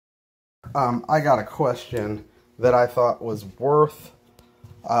I got a question that I thought was worth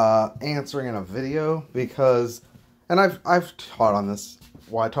answering in a video because, and I've taught on this.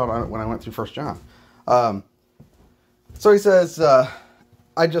 Well, I taught on it when I went through 1 John. So he says,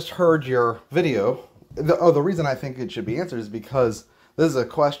 I just heard your video. The reason I think it should be answered is because this is a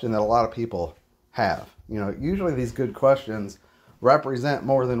question that a lot of people have. You know, usually these good questions represent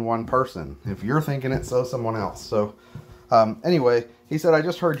more than one person. If you're thinking it, so someone else. So anyway, he said, I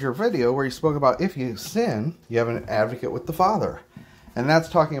just heard your video where you spoke about if you sin, you have an advocate with the Father. And that's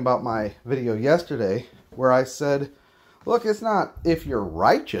talking about my video yesterday where I said, look, it's not if you're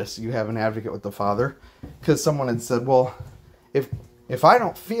righteous, you have an advocate with the Father. Because someone had said, well, if I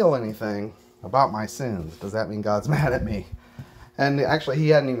don't feel anything about my sins, does that mean God's mad at me? And actually, he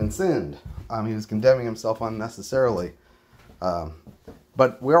hadn't even sinned. He was condemning himself unnecessarily.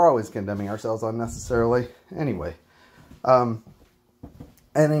 But we're always condemning ourselves unnecessarily anyway. And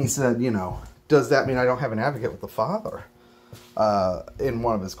he said, you know, does that mean I don't have an advocate with the Father? In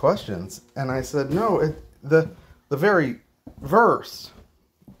one of his questions. And I said, no, the very verse,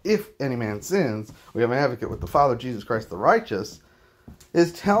 if any man sins, we have an advocate with the Father, Jesus Christ the righteous,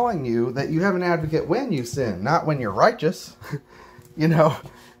 is telling you that you have an advocate when you sin, not when you're righteous. You know,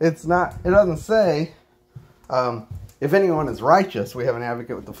 it doesn't say, if anyone is righteous, we have an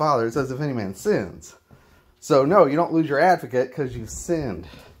advocate with the Father. It says if any man sins. So no, you don't lose your advocate because you've sinned.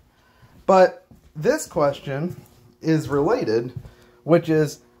 But this question is related, which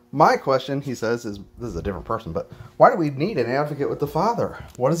is my question, he says, this is a different person, but why do we need an advocate with the Father?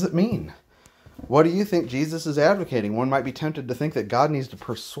 What does it mean? What do you think Jesus is advocating? One might be tempted to think that God needs to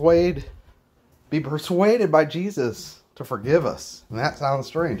be persuaded by Jesus to forgive us. And that sounds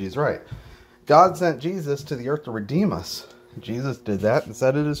strange. He's right. God sent Jesus to the earth to redeem us. Jesus did that and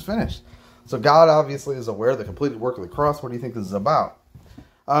said it is finished. So God obviously is aware of the completed work of the cross. What do you think this is about?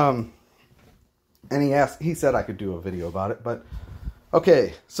 And he said I could do a video about it, but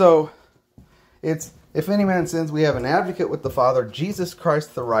okay, so it's if any man sins, we have an advocate with the Father, Jesus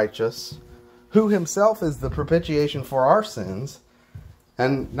Christ the righteous, who himself is the propitiation for our sins,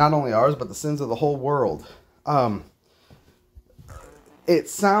 and not only ours, but the sins of the whole world. It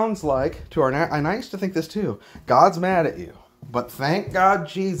sounds like, and I used to think this too, God's mad at you, but thank God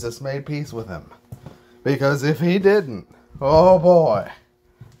Jesus made peace with him. Because if he didn't, oh boy,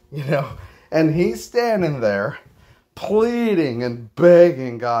 you know, and he's standing there pleading and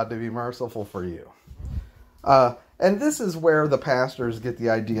begging God to be merciful for you. And this is where the pastors get the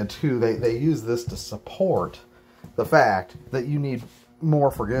idea too. They use this to support the fact that you need more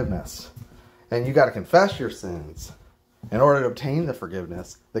forgiveness. And you got to confess your sins in order to obtain the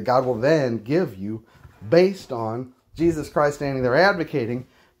forgiveness that God will then give you based on Jesus Christ standing there advocating,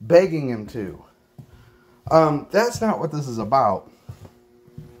 begging him to. That's not what this is about.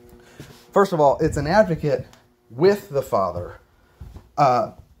 First of all, it's an advocate with the Father.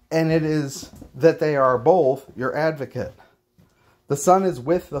 And it is that they are both your advocate. The Son is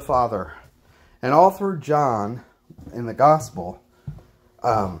with the Father. And all through John in the Gospel,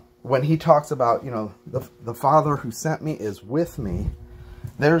 when he talks about, you know, the Father who sent me is with me,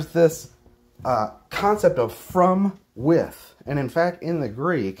 there's this concept of from with. And in fact, in the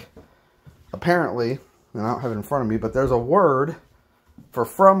Greek, apparently, and I don't have it in front of me, but there's a word for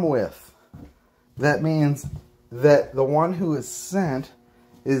from with. That means that the one who is sent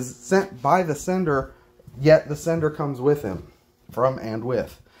by the sender, yet the sender comes with him, from and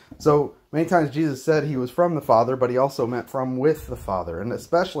with. So many times Jesus said he was from the Father, but he also meant from with the Father. And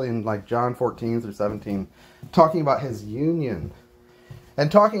especially in like John 14 through 17, talking about his union.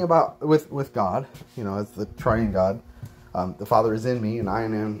 And talking about with God, you know, as the triune God, the Father is in me and I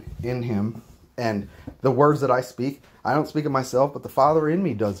am in him. And the words that I speak, I don't speak of myself, but the Father in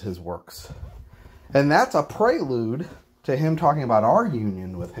me does his works. And that's a prelude to him talking about our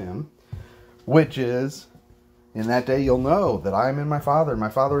union with him, which is, in that day you'll know that I am in my Father, and my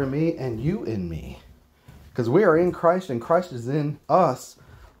Father in me, and you in me. Because we are in Christ, and Christ is in us,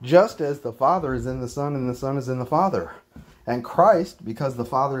 just as the Father is in the Son, and the Son is in the Father. And Christ, because the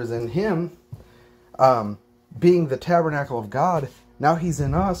Father is in him, being the tabernacle of God, now he's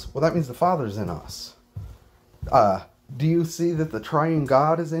in us. Well, that means the Father's in us. Do you see that the triune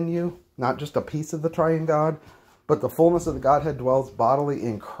God is in you? Not just a piece of the triune God, but the fullness of the Godhead dwells bodily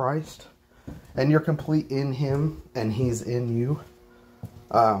in Christ. And you're complete in him, and he's in you.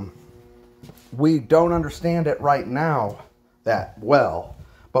 We don't understand it right now that well,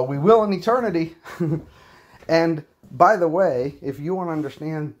 but we will in eternity. And by the way, if you want to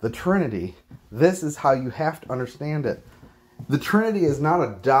understand the Trinity, this is how you have to understand it. The Trinity is not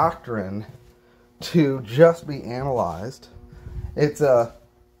a doctrine to just be analyzed. It's a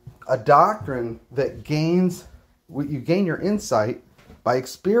a doctrine that you gain your insight by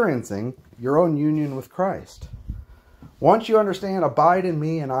experiencing your own union with Christ. Once you understand, abide in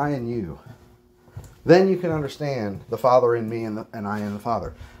me and I in you, then you can understand the Father in me and I in the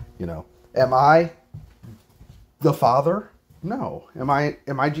Father. You know, am I the Father? No. Am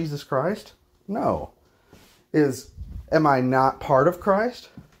I Jesus Christ? No. Am I not part of Christ?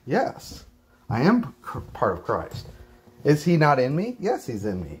 Yes. I am part of Christ. Is he not in me? Yes, he's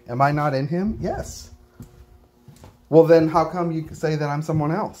in me. Am I not in him? Yes. Well, then how come you say that I'm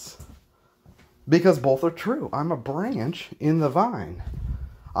someone else? Because both are true. I'm a branch in the vine.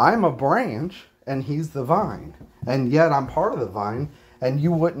 I'm a branch and he's the vine. And yet I'm part of the vine. And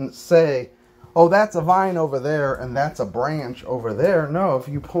you wouldn't say, oh, that's a vine over there and that's a branch over there. No, if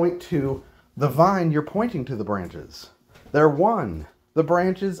you point to the vine, you're pointing to the branches. They're one. The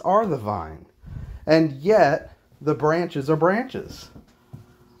branches are the vine. And yet, the branches are branches.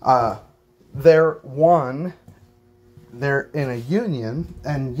 They're one. They're in a union.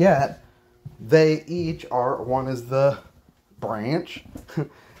 And yet, they each are, one is the branch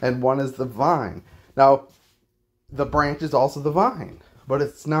and one is the vine. Now, the branch is also the vine. But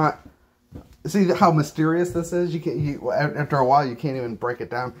it's not... See how mysterious this is? After a while, you can't even break it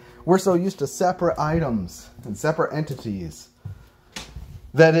down. We're so used to separate items and separate entities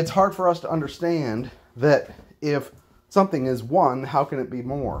that it's hard for us to understand that if something is one, how can it be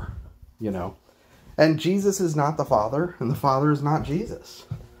more? You know? And Jesus is not the Father, and the Father is not Jesus.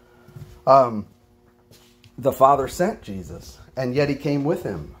 The Father sent Jesus, and yet he came with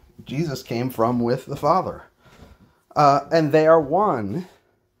him. Jesus came with the Father. And they are one.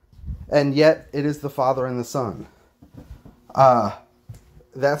 And yet, it is the Father and the Son.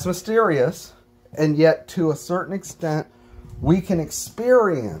 That's mysterious. And yet, to a certain extent, we can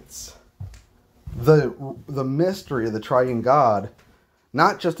experience the mystery of the triune God,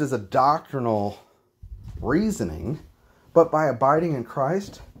 not just as a doctrinal reasoning, but by abiding in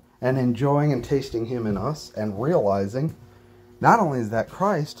Christ and enjoying and tasting him in us and realizing, not only is that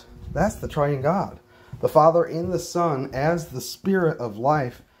Christ, that's the triune God. The Father in the Son as the Spirit of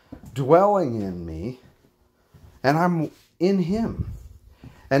life dwelling in me, and I'm in him.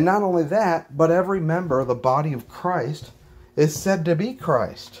 And not only that, but every member of the body of Christ is said to be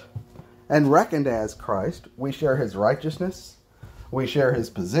Christ and reckoned as Christ. We share his righteousness, we share his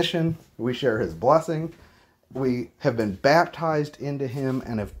position, we share his blessing, we have been baptized into him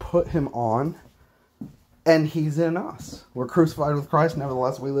and have put him on, and he's in us. We're crucified with Christ,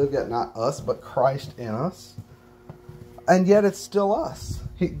 nevertheless we live, yet not us, but Christ in us. And yet it's still us.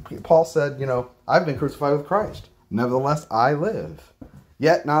 Paul said, you know, I've been crucified with Christ. Nevertheless, I live.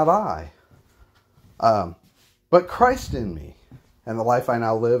 Yet not I. But Christ in me. And the life I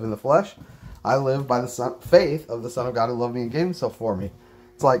now live in the flesh, I live by the faith of the Son of God who loved me and gave himself for me.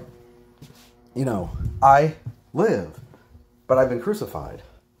 It's like, you know, I live, but I've been crucified.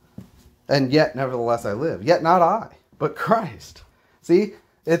 And yet, nevertheless, I live. Yet not I, but Christ. See,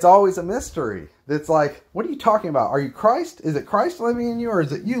 it's always a mystery. It's like, what are you talking about? Are you Christ? Is it Christ living in you, or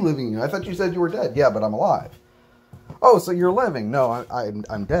is it you living in you? I thought you said you were dead. Yeah, but I'm alive. Oh, so you're living. No,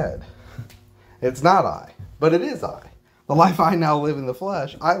 I'm dead. It's not I, but it is I. The life I now live in the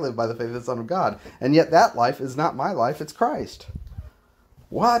flesh, I live by the faith of the Son of God. And yet that life is not my life, it's Christ.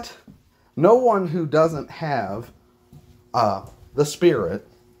 What? No one who doesn't have the Spirit,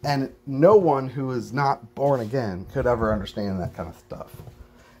 and no one who is not born again could ever understand that kind of stuff.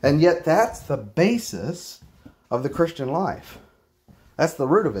 And yet that's the basis of the Christian life. That's the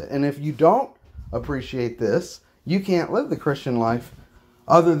root of it. And if you don't appreciate this, you can't live the Christian life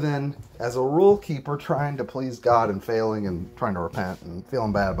other than as a rule keeper trying to please God and failing and trying to repent and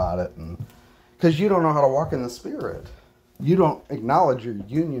feeling bad about it. And because you don't know how to walk in the Spirit. You don't acknowledge your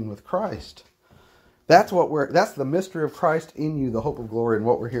union with Christ. That's the mystery of Christ in you, the hope of glory, and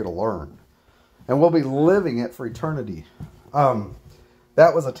what we're here to learn. And we'll be living it for eternity.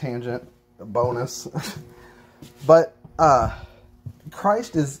 That was a tangent, a bonus. But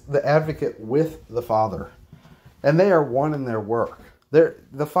Christ is the advocate with the Father. And they are one in their work.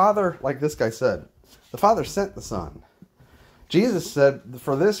 The Father, like this guy said, the Father sent the Son. Jesus said,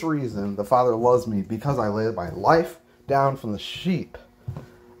 for this reason, the Father loves me, because I lay my life down from the sheep.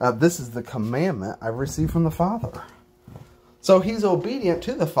 This is the commandment I've received from the Father. So he's obedient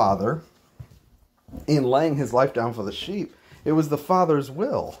to the Father in laying his life down for the sheep. It was the Father's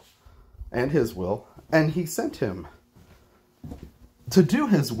will and his will, and he sent him to do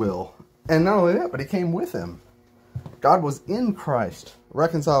his will. And not only that, but he came with him. God was in Christ,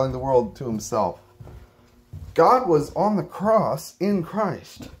 reconciling the world to himself. God was on the cross in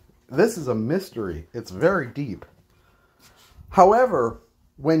Christ. This is a mystery. It's very deep. However,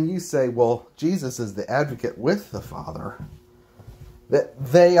 when you say, well, Jesus is the advocate with the Father, that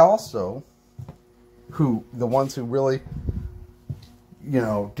they also, the ones who really,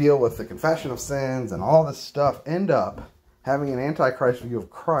 deal with the confession of sins and all this stuff, end up having an antichrist view of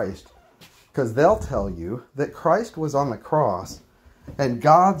Christ, because they'll tell you that Christ was on the cross and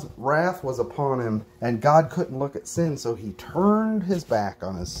God's wrath was upon him and God couldn't look at sin, so he turned his back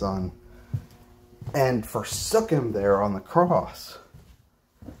on his son and forsook him there on the cross.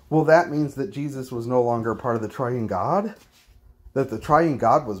 Well, that means that Jesus was no longer part of the triune God? That the triune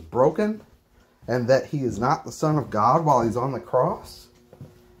God was broken? And that he is not the Son of God while he's on the cross?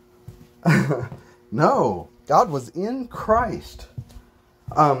 No. God was in Christ.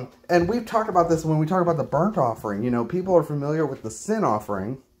 And we've talked about this when we talk about the burnt offering. People are familiar with the sin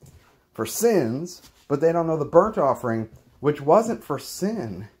offering for sins, but they don't know the burnt offering, which wasn't for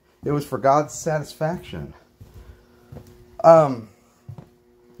sin. It was for God's satisfaction.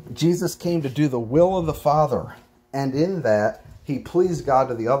 Jesus came to do the will of the Father, and in that, he pleased God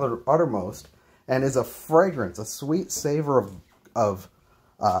to the uttermost, and is a fragrance, a sweet savor of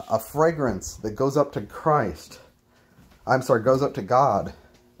a fragrance that goes up to Christ. Goes up to God,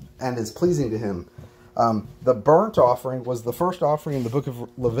 and is pleasing to him. The burnt offering was the first offering in the book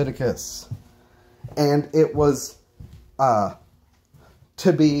of Leviticus, and it was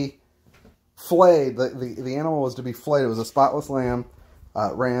to be flayed. The animal was to be flayed. It was a spotless lamb,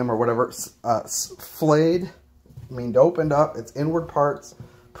 ram or whatever, flayed, opened up, its inward parts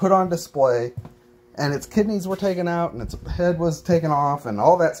put on display, and its kidneys were taken out, and its head was taken off, and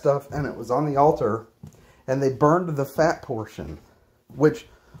all that stuff, and it was on the altar, and they burned the fat portion, which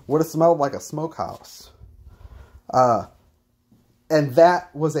would have smelled like a smokehouse. And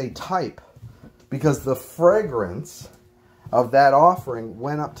that was a type, because the fragrance of that offering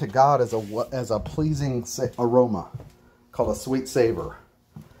went up to God as a pleasing aroma, called a sweet savor.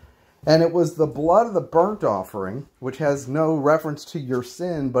 And it was the blood of the burnt offering, which has no reference to your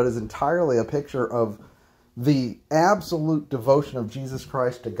sin, but is entirely a picture of the absolute devotion of Jesus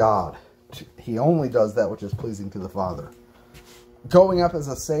Christ to God. He only does that which is pleasing to the Father. Going up as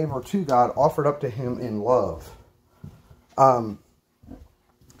a savor to God, offered up to him in love. And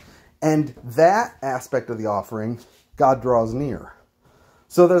that aspect of the offering, God draws near.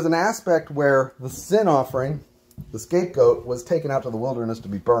 So there's an aspect where the sin offering, the scapegoat, was taken out to the wilderness to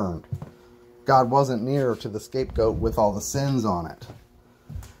be burned. God wasn't near to the scapegoat with all the sins on it.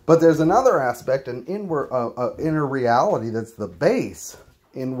 But there's another aspect, an inner reality that's the base,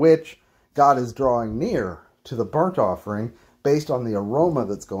 in which God is drawing near to the burnt offering based on the aroma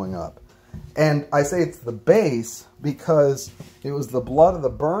that's going up. And I say it's the base because it was the blood of the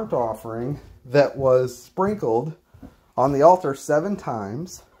burnt offering that was sprinkled on the altar 7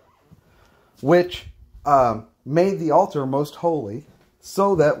 times, which made the altar most holy,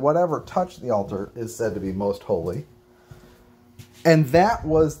 so that whatever touched the altar is said to be most holy. And that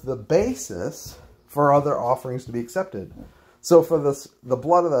was the basis for other offerings to be accepted. So for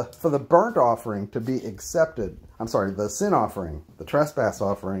the burnt offering to be accepted, the sin offering, the trespass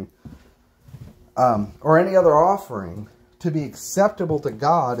offering, or any other offering to be acceptable to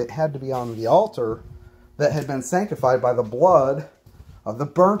God, it had to be on the altar that had been sanctified by the blood of the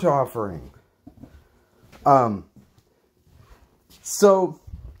burnt offering. So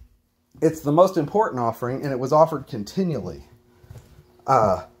it's the most important offering, and it was offered continually.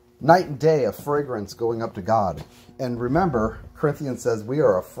 Night and day, a fragrance going up to God. And remember, Corinthians says we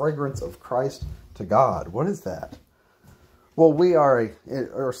are a fragrance of Christ to God. What is that? Well, we are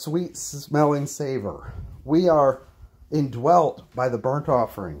a sweet smelling savor. We are indwelt by the burnt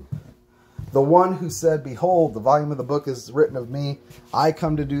offering. The one who said, behold, the volume of the book is written of me. I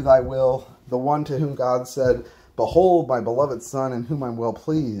come to do thy will. The one to whom God said, behold, my beloved Son, in whom I'm well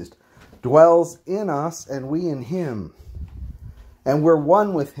pleased, dwells in us, and we in him. And we're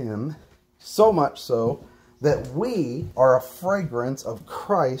one with him, so much so that we are a fragrance of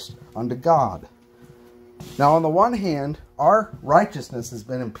Christ unto God. Now, on the one hand, our righteousness has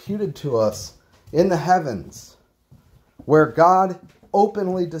been imputed to us in the heavens, where God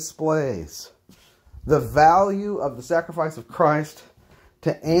openly displays the value of the sacrifice of Christ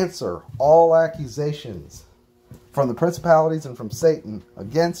to answer all accusations from the principalities and from Satan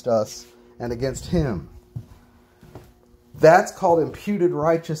against us and against him. That's called imputed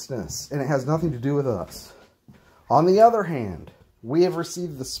righteousness, and it has nothing to do with us. On the other hand, we have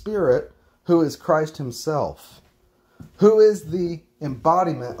received the Spirit, who is Christ himself, who is the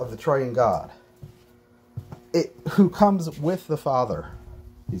embodiment of the triune God, who comes with the Father.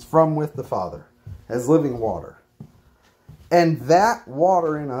 He's from with the Father, as living water. And that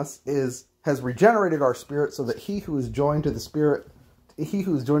water in us has regenerated our spirit, so that he who is joined to the Spirit he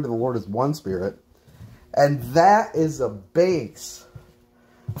who is joined to the Lord is one spirit. And that is a base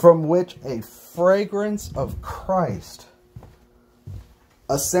from which a fragrance of Christ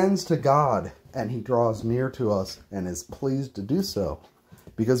ascends to God, and he draws near to us and is pleased to do so,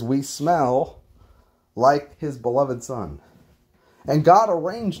 because we smell like his beloved Son. And God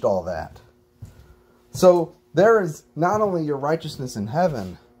arranged all that. So there is not only your righteousness in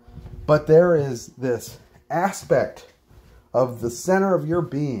heaven, but there is this aspect of the center of your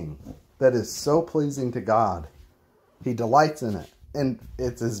being that is so pleasing to God. He delights in it, and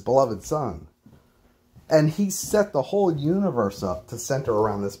it's his beloved Son. And he set the whole universe up to center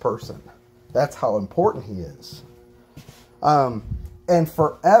around this person. That's how important he is. And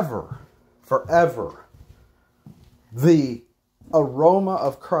forever, the aroma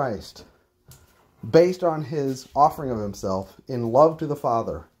of Christ, based on his offering of himself in love to the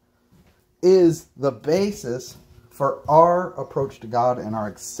Father, is the basis for our approach to God and our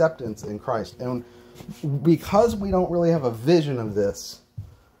acceptance in Christ. And because we don't really have a vision of this,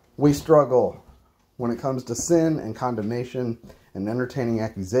 we struggle when it comes to sin and condemnation and entertaining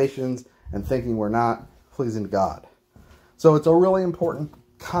accusations and thinking we're not pleasing to God. So it's a really important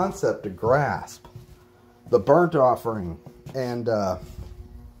concept to grasp. The burnt offering and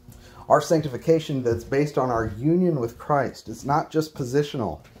our sanctification that's based on our union with Christ. It's not just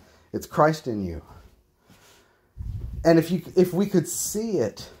positional. It's Christ in you. And if we could see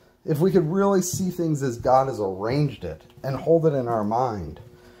it, if we could really see things as God has arranged it and hold it in our mind,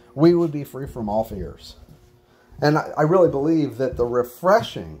 we would be free from all fears. And I really believe that the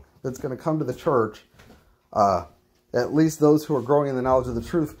refreshing that's going to come to the church, at least those who are growing in the knowledge of the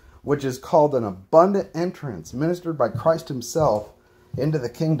truth, which is called an abundant entrance ministered by Christ himself into the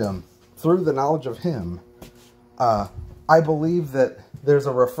kingdom through the knowledge of him, I believe that there's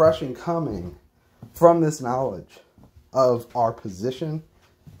a refreshing coming from this knowledge of our position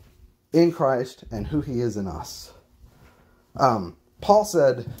in Christ and who he is in us. Paul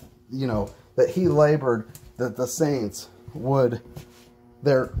said, that he labored that the saints would,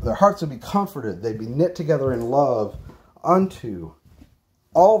 their hearts would be comforted, they'd be knit together in love unto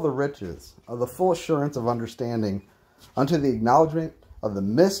all the riches of the full assurance of understanding, unto the acknowledgement of the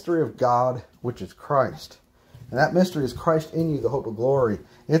mystery of God, which is Christ. And that mystery is Christ in you, the hope of glory.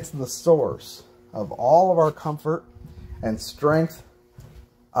 It's the source of all of our comfort and strength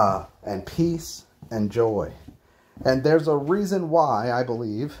and peace and joy. And there's a reason why I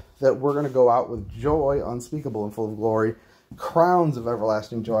believe that we're going to go out with joy unspeakable and full of glory, crowns of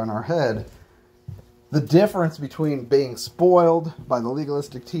everlasting joy on our head. The difference between being spoiled by the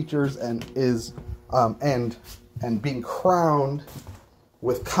legalistic teachers and being crowned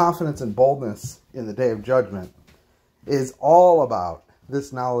with confidence and boldness in the day of judgment is all about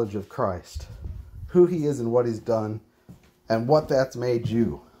this knowledge of Christ, who he is and what he's done, and what that's made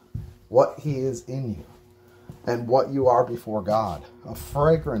you, what he is in you, and what you are before God. A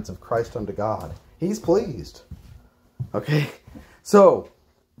fragrance of Christ unto God. He's pleased. Okay? So,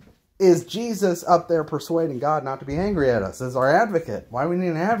 is Jesus up there persuading God not to be angry at us as our advocate? Why do we need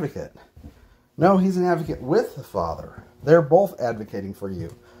an advocate? No, he's an advocate with the Father. They're both advocating for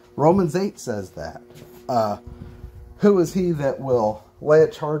you. Romans 8 says that. Who is he that will lay a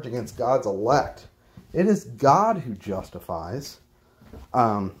charge against God's elect? It is God who justifies.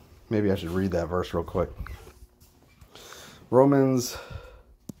 Maybe I should read that verse real quick. Romans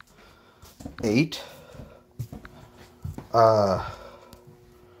 8.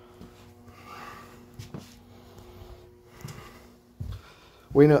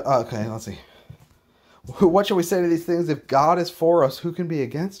 We know. Okay, let's see. What shall we say to these things? If God is for us, who can be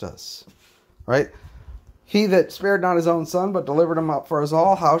against us? Right? He that spared not his own son, but delivered him up for us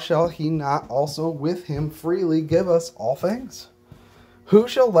all, how shall he not also with him freely give us all things? Who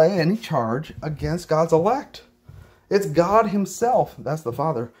shall lay any charge against God's elect? It's God himself, that's the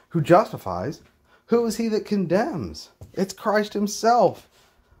Father, who justifies. Who is he that condemns? It's Christ himself,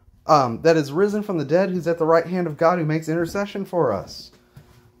 that is risen from the dead, who's at the right hand of God, who makes intercession for us.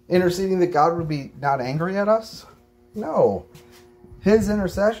 Interceding that God would be not angry at us? No. His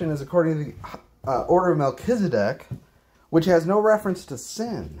intercession is according to the order of Melchizedek, which has no reference to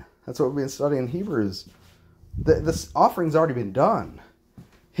sin. That's what we've been studying in Hebrews. This offering's already been done.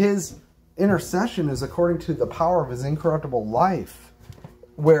 His intercession is according to the power of his incorruptible life,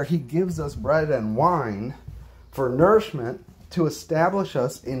 where he gives us bread and wine for nourishment to establish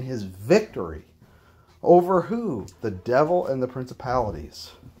us in his victory over who? The devil and the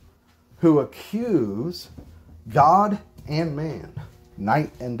principalities, who accuse God and man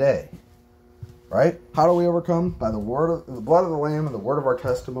night and day. Right? How do we overcome? By the blood of the Lamb and the word of our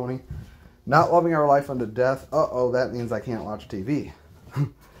testimony. Not loving our life unto death. Uh-oh, that means I can't watch TV.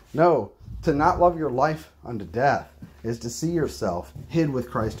 No, to not love your life unto death is to see yourself hid with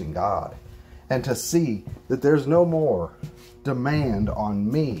Christ in God, and to see that there's no more demand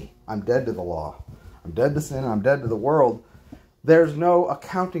on me. I'm dead to the law. I'm dead to sin. I'm dead to the world. There's no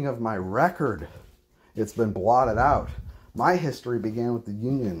accounting of my record. It's been blotted out. My history began with the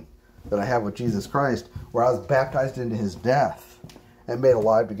union that I have with Jesus Christ, where I was baptized into his death and made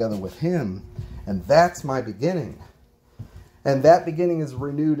alive together with him. And that's my beginning. And that beginning is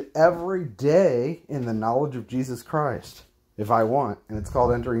renewed every day in the knowledge of Jesus Christ, if I want. And it's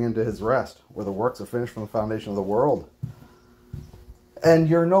called entering into his rest, where the works are finished from the foundation of the world. And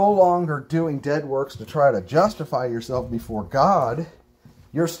you're no longer doing dead works to try to justify yourself before God.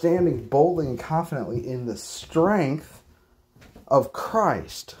 You're standing boldly and confidently in the strength of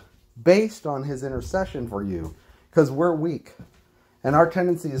Christ, based on his intercession for you, because we're weak. And our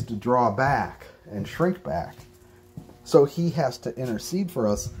tendency is to draw back and shrink back. So he has to intercede for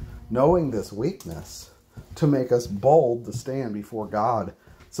us, knowing this weakness, to make us bold to stand before God,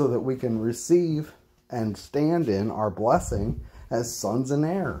 so that we can receive and stand in our blessing as sons and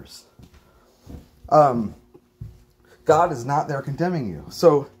heirs. God is not there condemning you.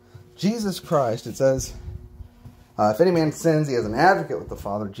 So Jesus Christ, it says, if any man sins, he has an advocate with the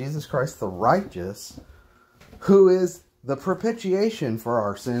Father, Jesus Christ the righteous, who is the propitiation for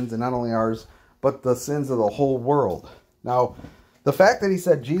our sins, and not only ours, but the sins of the whole world. Now, the fact that he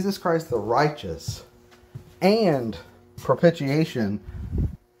said Jesus Christ the righteous and propitiation,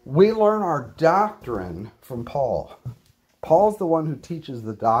 we learn our doctrine from Paul. Paul's the one who teaches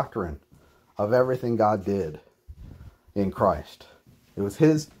the doctrine of everything God did in Christ. It was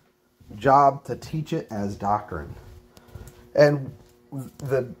his job to teach it as doctrine. And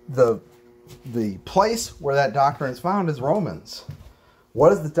the place where that doctrine is found is Romans.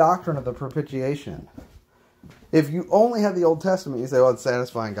 What is the doctrine of the propitiation? If you only have the Old Testament, you say, well, it's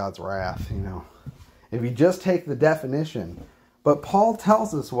satisfying God's wrath, you know. If you just take the definition. But Paul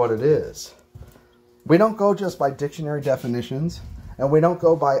tells us what it is. We don't go just by dictionary definitions, and we don't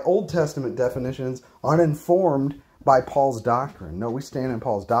go by Old Testament definitions uninformed by Paul's doctrine. No, we stand in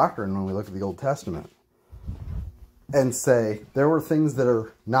Paul's doctrine when we look at the Old Testament and say, there were things that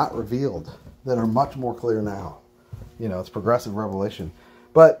are not revealed that are much more clear now. You know, it's progressive revelation.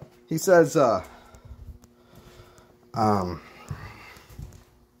 But he says,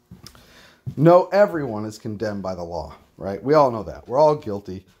 no, everyone is condemned by the law, right? We all know that. We're all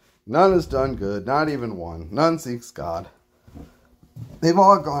guilty. None has done good, not even one. None seeks God. They've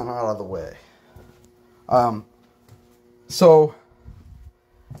all gone out of the way. So,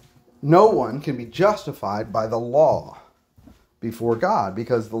 no one can be justified by the law before God,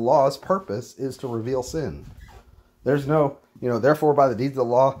 because the law's purpose is to reveal sin. There's no, therefore by the deeds of the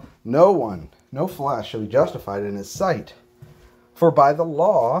law, no one, no flesh shall be justified in his sight. For by the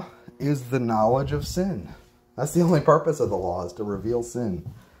law is the knowledge of sin. That's the only purpose of the law, is to reveal sin.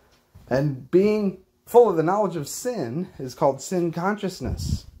 And being full of the knowledge of sin is called sin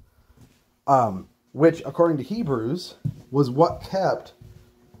consciousness, which, according to Hebrews, was what kept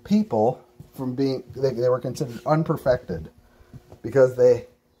people from being, they were considered unperfected, because their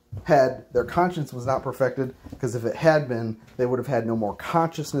conscience was not perfected, because if it had been, they would have had no more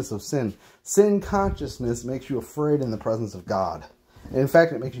consciousness of sin. Sin consciousness makes you afraid in the presence of God. And in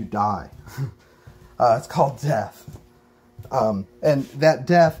fact, it makes you die. It's called death. And that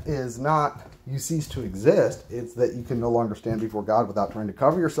death is not you cease to exist. It's that you can no longer stand before God without trying to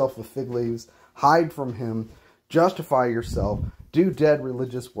cover yourself with fig leaves, hide from him, justify yourself, do dead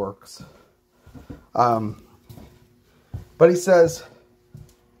religious works. But he says,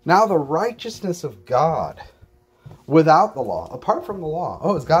 now the righteousness of God without the law, apart from the law.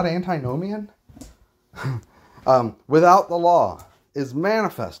 Oh, is God antinomian? Without the law is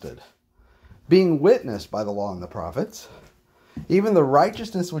manifested, being witnessed by the law and the prophets, even the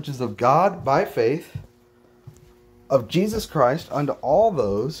righteousness which is of God by faith of Jesus Christ unto all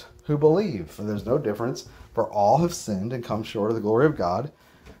those who believe. For there's no difference, for all have sinned and come short of the glory of God,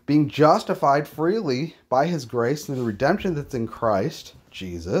 being justified freely by his grace through the redemption that's in Christ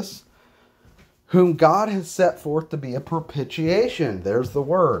Jesus, whom God has set forth to be a propitiation, there's the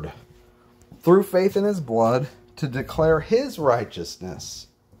word, through faith in his blood, to declare his righteousness,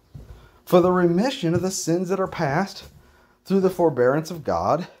 for the remission of the sins that are past, through the forbearance of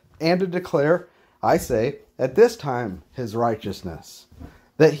God, and to declare, I say, at this time his righteousness,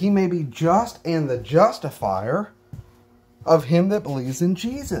 that he may be just and the justifier of him that believes in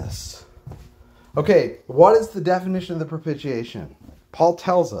Jesus. Okay, what is the definition of the propitiation? Paul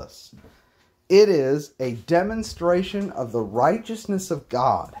tells us, it is a demonstration of the righteousness of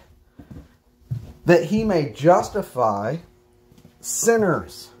God, that he may justify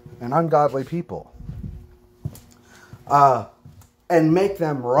sinners and ungodly people, and make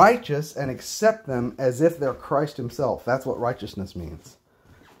them righteous and accept them as if they're Christ himself. That's what righteousness means.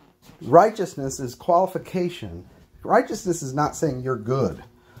 Righteousness is qualification. Righteousness is not saying you're good.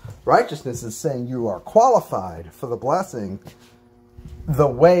 Righteousness is saying you are qualified for the blessing the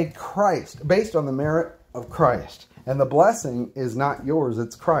way Christ, based on the merit of Christ. And the blessing is not yours,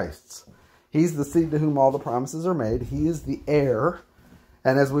 it's Christ's. He's the seed to whom all the promises are made. He is the heir.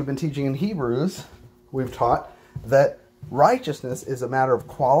 And as we've been teaching in Hebrews, we've taught that righteousness is a matter of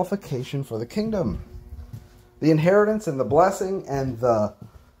qualification for the kingdom. The inheritance and the blessing and the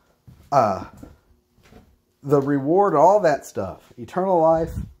reward, all that stuff, eternal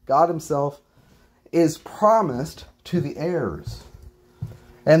life, God himself, is promised to the heirs.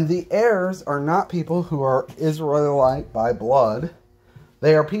 And the heirs are not people who are Israelite by blood.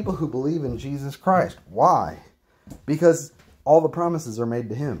 They are people who believe in Jesus Christ. Why? Because all the promises are made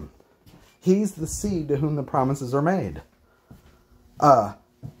to him. He's the seed to whom the promises are made.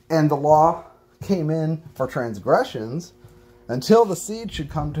 And the law came in for transgressions until the seed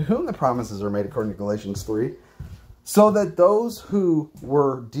should come to whom the promises are made, according to Galatians 3, so that those who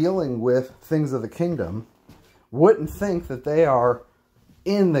were dealing with things of the kingdom wouldn't think that they are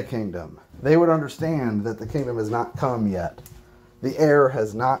in the kingdom. They would understand that the kingdom has not come yet. The heir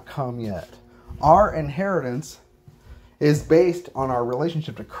has not come yet. Our inheritance is based on our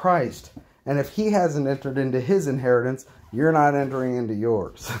relationship to Christ. And if he hasn't entered into his inheritance, you're not entering into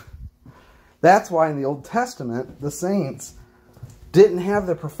yours. That's why in the Old Testament, the saints didn't have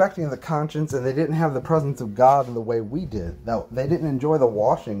the perfecting of the conscience, and they didn't have the presence of God in the way we did. They didn't enjoy the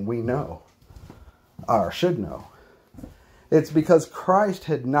washing we know, or should know. It's because Christ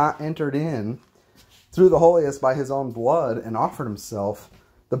had not entered in through the holiest by his own blood and offered himself.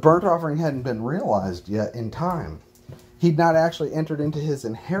 The burnt offering hadn't been realized yet in time. He'd not actually entered into his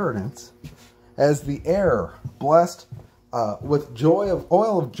inheritance as the heir, blessed with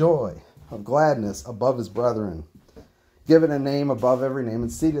oil of joy, of gladness above his brethren, given a name above every name,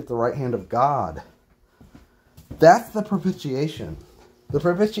 and seated at the right hand of God. That's the propitiation. The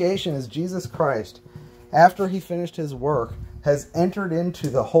propitiation is Jesus Christ, after he finished his work, has entered into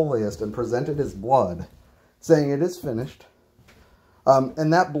the holiest and presented his blood, saying it is finished.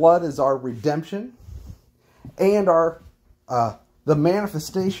 And that blood is our redemption and our the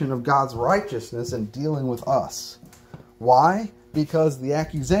manifestation of God's righteousness in dealing with us. Why? Because the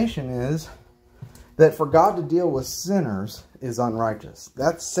accusation is that for God to deal with sinners is unrighteous.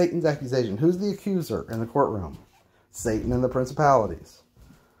 That's Satan's accusation. Who's the accuser in the courtroom? Satan and the principalities.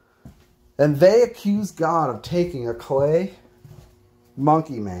 And they accuse God of taking a clay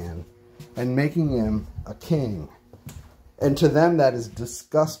monkey man and making him a king. And to them that is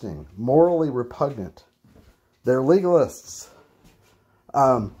disgusting, morally repugnant. They're legalists.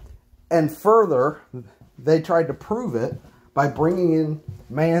 And further, they tried to prove it by bringing in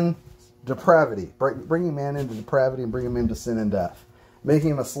man's depravity, bringing man into depravity and bringing him into sin and death,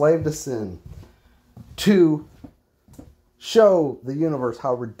 making him a slave to sin, to show the universe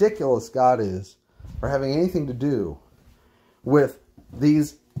how ridiculous God is for having anything to do with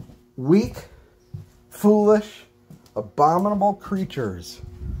these weak, foolish, abominable creatures,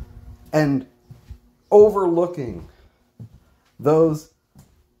 and overlooking those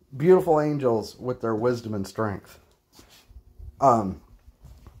beautiful angels with their wisdom and strength.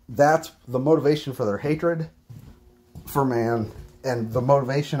 That's the motivation for their hatred for man, and the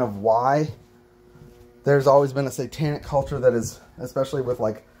motivation of why there's always been a satanic culture that is, especially with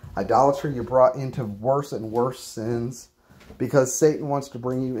like idolatry, you're brought into worse and worse sins because Satan wants to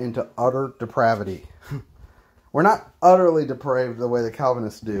bring you into utter depravity. We're not utterly depraved the way the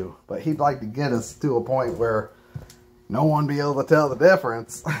Calvinists do, but he'd like to get us to a point where no one be able to tell the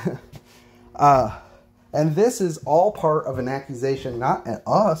difference. And this is all part of an accusation, not at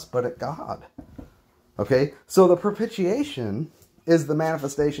us, but at God. Okay? So the propitiation is the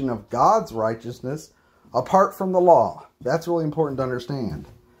manifestation of God's righteousness apart from the law. That's really important to understand.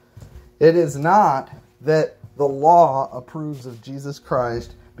 It is not that the law approves of Jesus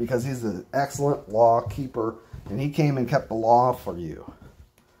Christ because he's an excellent law keeper and he came and kept the law for you.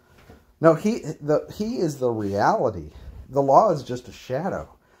 No, he is the reality. The law is just a shadow.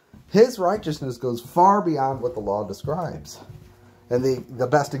 His righteousness goes far beyond what the law describes. And the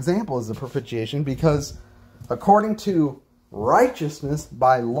best example is the propitiation, because according to righteousness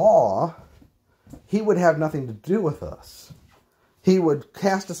by law, he would have nothing to do with us. He would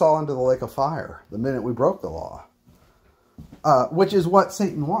cast us all into the lake of fire the minute we broke the law. Which is what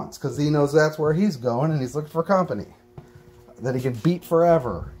Satan wants, because he knows that's where he's going, and he's looking for company that he can beat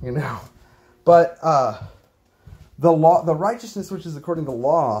forever, you know. But The law, the righteousness which is according to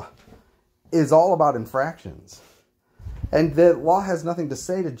law, is all about infractions. And the law has nothing to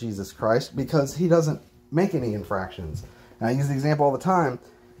say to Jesus Christ because he doesn't make any infractions. And I use the example all the time.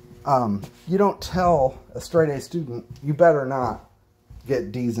 You don't tell a straight A student, you better not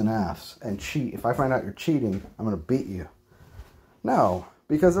get D's and F's and cheat. If I find out you're cheating, I'm going to beat you. No,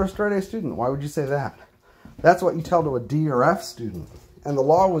 because they're a straight A student. Why would you say that? That's what you tell to a D or F student. And the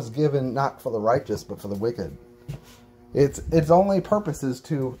law was given not for the righteous, but for the wicked. Its only purpose is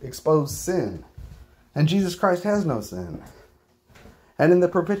to expose sin. And Jesus Christ has no sin. And in the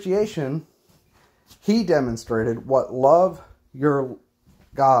propitiation, he demonstrated what love your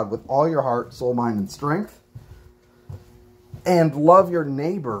God with all your heart, soul, mind, and strength. And love your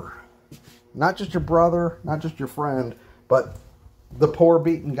neighbor. Not just your brother, not just your friend, but the poor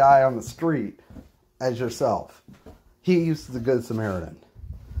beaten guy on the street as yourself. He used the Good Samaritan.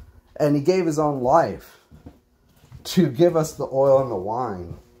 And he gave his own life to give us the oil and the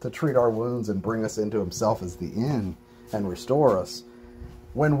wine, to treat our wounds and bring us into himself as the inn and restore us.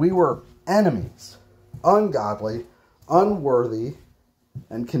 When we were enemies, ungodly, unworthy,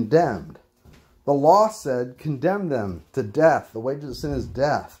 and condemned, the law said, condemn them to death. The wages of sin is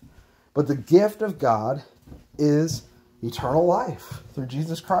death. But the gift of God is eternal life through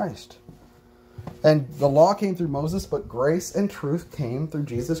Jesus Christ. And the law came through Moses, but grace and truth came through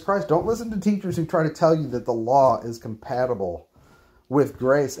Jesus Christ. Don't listen to teachers who try to tell you that the law is compatible with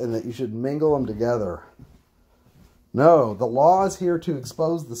grace and that you should mingle them together. No, the law is here to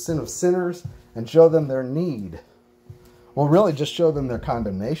expose the sin of sinners and show them their need. Well, really just show them their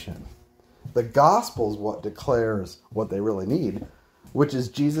condemnation. The gospel is what declares what they really need, which is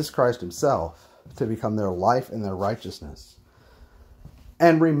Jesus Christ himself to become their life and their righteousness.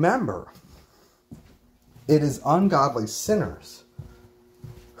 And remember, it is ungodly sinners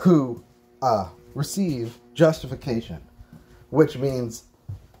who receive justification, which means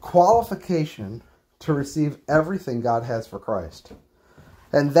qualification to receive everything God has for Christ.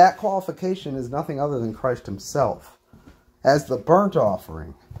 And that qualification is nothing other than Christ himself as the burnt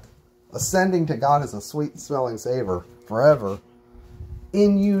offering, ascending to God as a sweet-smelling savor forever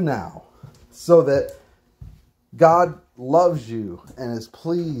in you now, so that God loves you and is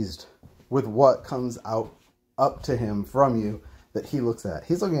pleased with what comes out up to him from you that he looks at.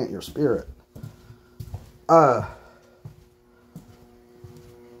 He's looking at your spirit. Now,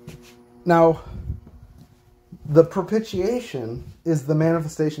 the propitiation is the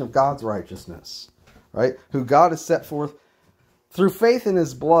manifestation of God's righteousness, right? Who God has set forth through faith in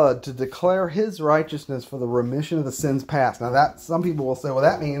his blood to declare his righteousness for the remission of the sins past. Now, that some people will say, well,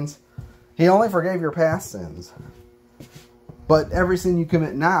 that means he only forgave your past sins. But every sin you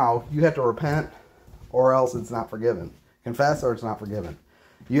commit now, you have to repent, or else it's not forgiven. Confess, or it's not forgiven.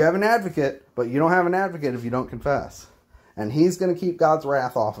 You have an advocate, but you don't have an advocate if you don't confess. And he's going to keep God's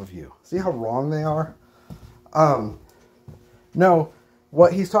wrath off of you. See how wrong they are? No,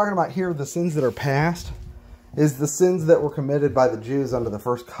 what he's talking about here, the sins that are past, is the sins that were committed by the Jews under the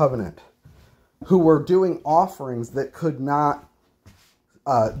first covenant, who were doing offerings that could not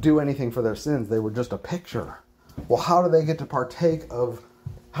do anything for their sins. They were just a picture. Well, how do they get to partake of,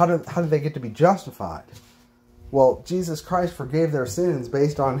 how do they get to be justified? Well, Jesus Christ forgave their sins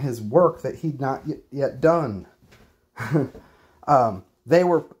based on his work that he'd not yet done. They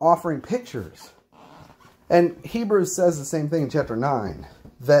were offering pictures. And Hebrews says the same thing in chapter 9,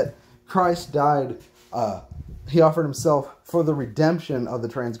 that Christ died, he offered himself for the redemption of the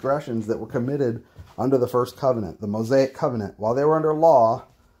transgressions that were committed under the first covenant, the Mosaic covenant. While they were under law,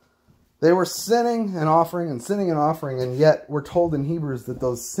 they were sinning and offering, and yet we're told in Hebrews that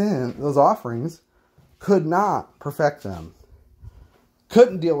those offerings could not perfect them.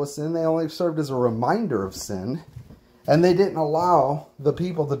 Couldn't deal with sin. They only served as a reminder of sin, and they didn't allow the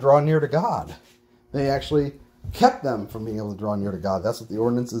people to draw near to God. They actually kept them from being able to draw near to God. That's what the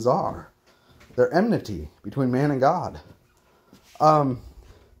ordinances are. They're enmity between man and God.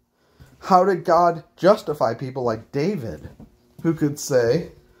 How did God justify people like David, who could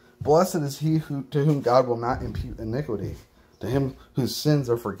say, blessed is he to whom God will not impute iniquity, to him whose sins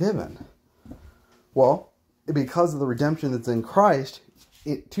are forgiven? Well, because of the redemption that's in Christ,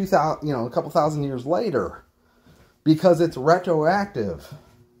 a couple thousand years later, because it's retroactive.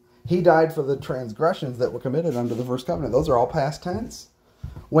 He died for the transgressions that were committed under the first covenant. Those are all past tense.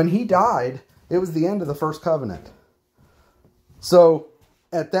 When he died, it was the end of the first covenant. So,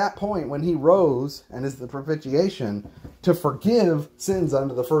 at that point, when he rose and is the propitiation, to forgive sins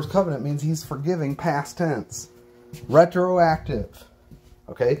under the first covenant means he's forgiving past tense. Retroactive.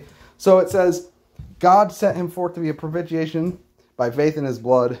 Okay? So it says, God set him forth to be a propitiation by faith in his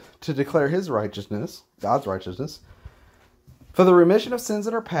blood to declare his righteousness, God's righteousness, For the remission of sins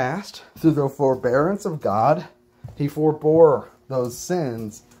that are past, through the forbearance of God, he forbore those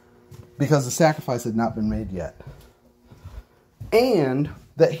sins because the sacrifice had not been made yet. And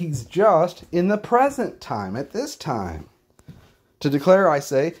that he's just in the present time, at this time. To declare, I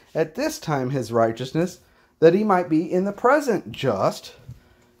say, at this time his righteousness, that he might be in the present just,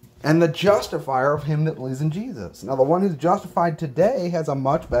 and the justifier of him that believes in Jesus. Now the one who's justified today has a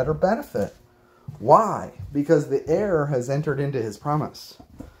much better benefit. Why? Because the heir has entered into his promise.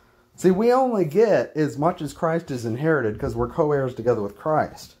 See, we only get as much as Christ has inherited because we're co-heirs together with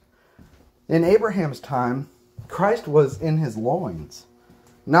Christ. In Abraham's time, Christ was in his loins,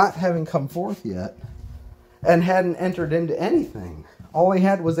 not having come forth yet, and hadn't entered into anything. All he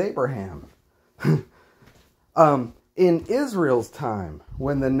had was Abraham. In Israel's time,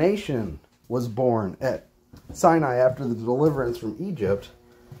 when the nation was born at Sinai after the deliverance from Egypt,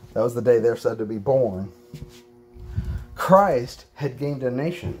 that was the day they're said to be born, Christ had gained a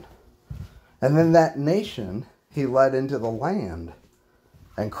nation. And then that nation he led into the land.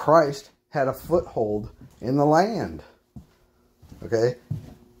 And Christ had a foothold in the land. Okay?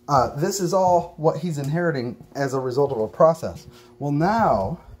 This is all what he's inheriting as a result of a process. Well,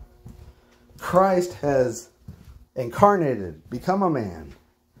 now, Christ has incarnated, become a man,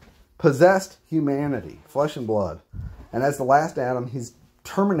 possessed humanity, flesh and blood. And as the last Adam, he's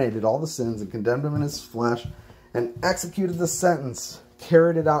terminated all the sins and condemned them in his flesh and executed the sentence,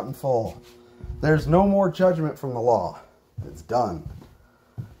 carried it out in full. There's no more judgment from the law. It's done.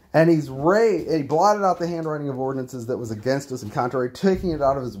 And he blotted out the handwriting of ordinances that was against us and contrary, taking it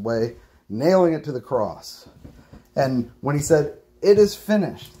out of his way, nailing it to the cross. And when he said, it is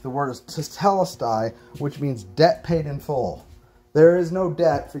finished, the word is tetelestai, which means debt paid in full. There is no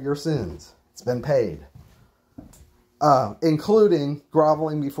debt for your sins. It's been paid. Including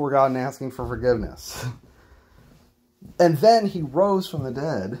groveling before God and asking for forgiveness. And then he rose from the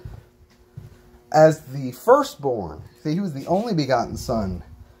dead as the firstborn. See, he was the only begotten son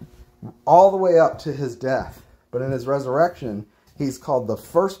all the way up to his death. But in his resurrection, he's called the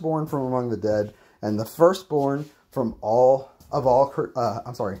firstborn from among the dead and the firstborn from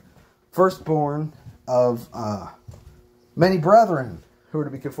firstborn of many brethren who are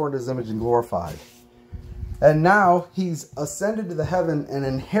to be conformed to his image and glorified. And now he's ascended to the heaven and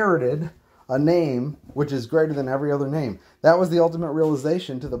inherited a name which is greater than every other name. That was the ultimate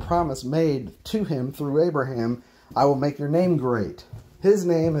realization to the promise made to him through Abraham. I will make your name great. His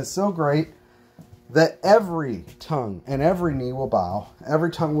name is so great that every tongue and every knee will bow.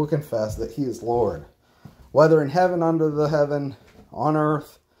 Every tongue will confess that he is Lord. Whether in heaven, under the heaven, on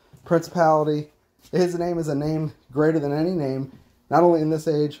earth, principality, his name is a name greater than any name, not only in this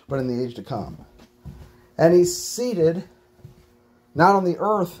age, but in the age to come. And he's seated, not on the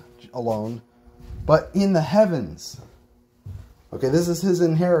earth alone, but in the heavens. Okay, this is his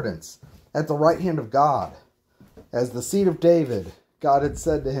inheritance. At the right hand of God. As the seed of David, God had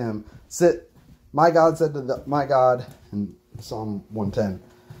said to him, sit, my God said to my God, in Psalm 110,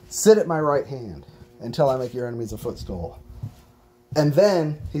 sit at my right hand until I make your enemies a footstool. And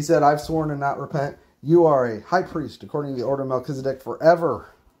then he said, I've sworn and not repent. You are a high priest according to the order of Melchizedek forever.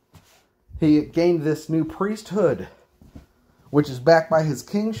 He gained this new priesthood, which is backed by his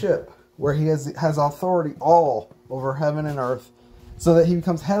kingship, where he has authority all over heaven and earth, so that he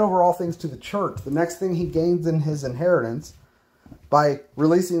becomes head over all things to the church. The next thing he gains in his inheritance, by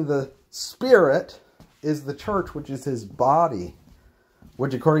releasing the Spirit, is the church, which is his body,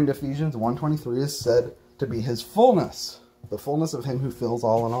 which according to Ephesians 1:23 is said to be his fullness, the fullness of him who fills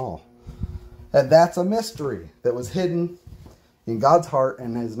all in all. And that's a mystery that was hidden in God's heart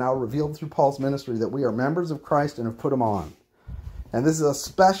and is now revealed through Paul's ministry, that we are members of Christ and have put him on. And this is a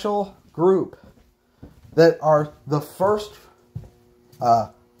special group that are the first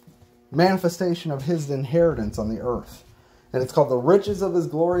manifestation of his inheritance on the earth. And it's called the riches of his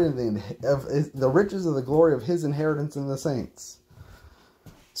glory and the riches of the glory of his inheritance in the saints.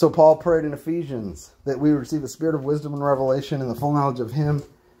 So Paul prayed in Ephesians that we receive a spirit of wisdom and revelation and the full knowledge of him,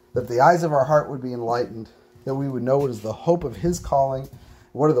 that the eyes of our heart would be enlightened, that we would know what is the hope of his calling,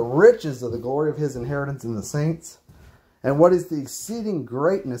 what are the riches of the glory of his inheritance in the saints, and what is the exceeding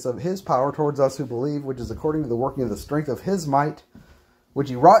greatness of his power towards us who believe, which is according to the working of the strength of his might, which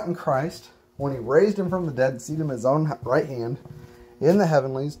he wrought in Christ, when he raised him from the dead and seated him at his own right hand in the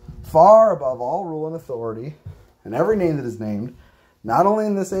heavenlies, far above all rule and authority, and every name that is named, not only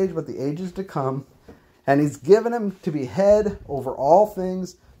in this age, but the ages to come. And he's given him to be head over all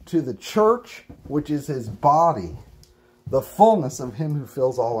things to the church, which is his body, the fullness of him who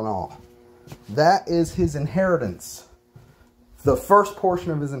fills all in all. That is his inheritance. The first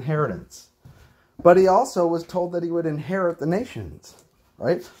portion of his inheritance. But he also was told that he would inherit the nations.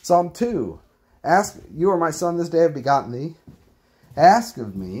 Right? Psalm 2. Ask, you are my son, this day I have begotten thee. Ask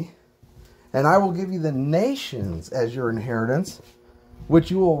of me, and I will give you the nations as your inheritance, which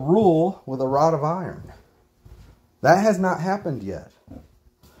you will rule with a rod of iron. That has not happened yet.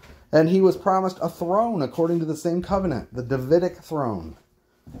 And he was promised a throne according to the same covenant, the Davidic throne,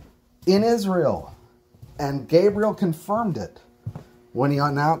 in Israel. And Gabriel confirmed it when he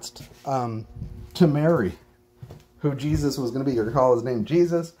announced to Mary who Jesus was going to be. You're going to call his name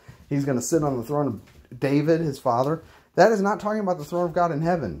Jesus. He's going to sit on the throne of David, his father. That is not talking about the throne of God in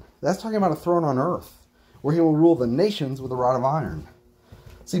heaven. That's talking about a throne on earth, where he will rule the nations with a rod of iron.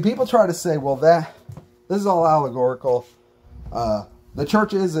 See, people try to say, well, this is all allegorical. The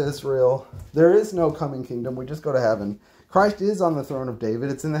church is Israel. There is no coming kingdom. We just go to heaven. Christ is on the throne of David.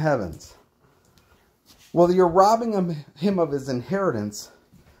 It's in the heavens. Well, you're robbing him of his inheritance,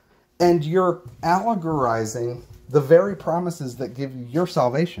 and you're allegorizing the very promises that give you your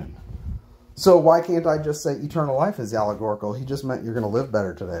salvation. So why can't I just say eternal life is allegorical? He just meant you're going to live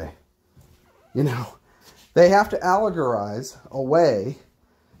better today. You know, they have to allegorize away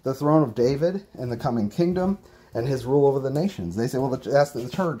the throne of David and the coming kingdom and his rule over the nations. They say, well, that's the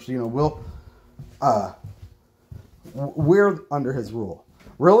church, you know, we're under his rule.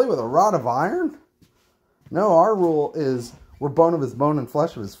 Really? With a rod of iron? No, our rule is we're bone of his bone and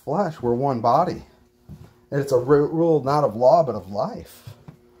flesh of his flesh. We're one body. And it's a rule not of law, but of life.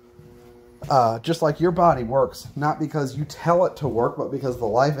 Just like your body works, not because you tell it to work, but because the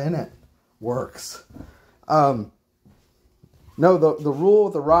life in it works. No, the rule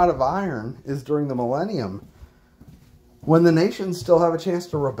with the rod of iron is during the millennium, when the nations still have a chance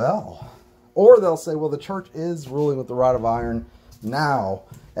to rebel. Or they'll say, well, the church is ruling with the rod of iron now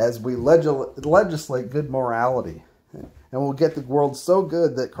as we legislate good morality. And we'll get the world so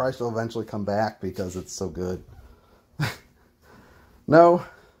good that Christ will eventually come back because it's so good. No,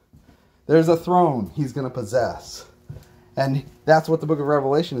 there's a throne he's going to possess. And that's what the book of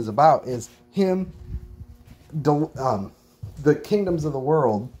Revelation is about, is him, the kingdoms of the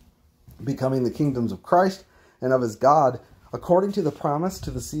world becoming the kingdoms of Christ and of his God, according to the promise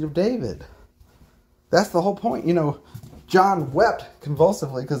to the seed of David. That's the whole point. You know, John wept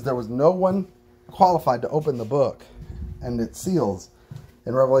convulsively because there was no one qualified to open the book and its seals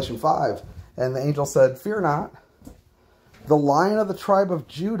in Revelation 5. And the angel said, fear not. The Lion of the tribe of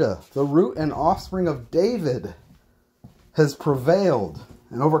Judah, the root and offspring of David, has prevailed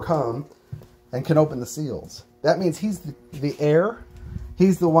and overcome and can open the seals. That means he's the heir.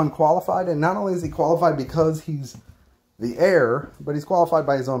 He's the one qualified. And not only is he qualified because he's the heir, but he's qualified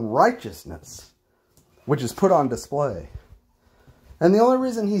by his own righteousness, which is put on display. And the only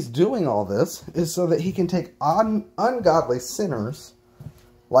reason he's doing all this is so that he can take ungodly sinners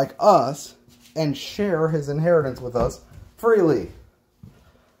like us and share his inheritance with us freely.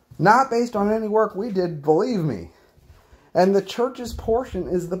 Not based on any work we did, believe me. And the church's portion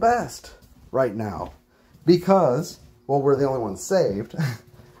is the best right now. Because, well, we're the only ones saved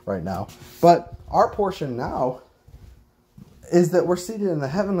right now. But our portion now is that we're seated in the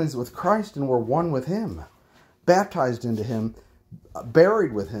heavenlies with Christ and we're one with him. Baptized into him,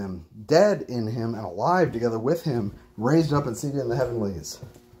 buried with him, dead in him, and alive together with him, raised up and seated in the heavenlies.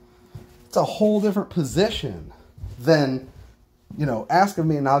 It's a whole different position than, you know, ask of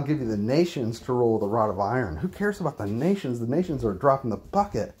me and I'll give you the nations to rule with a rod of iron. Who cares about the nations? The nations are dropping the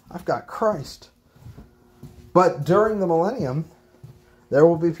bucket. I've got Christ. But during the millennium, there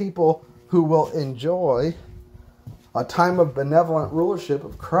will be people who will enjoy a time of benevolent rulership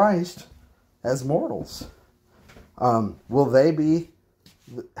of Christ as mortals. Will they be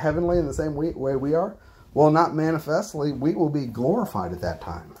heavenly in the same way we are? Well, not manifestly. We will be glorified at that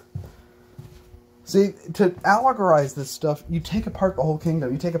time. See, to allegorize this stuff, you take apart the whole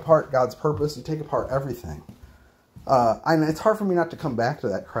kingdom. You take apart God's purpose. You take apart everything. And it's hard for me not to come back to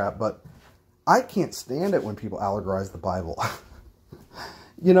that crap, but I can't stand it when people allegorize the Bible.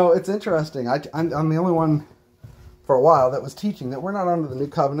 You know, it's interesting. I'm the only one for a while that was teaching that we're not under the new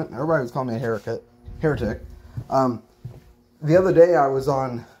covenant. Everybody was calling me a heretic. The other day I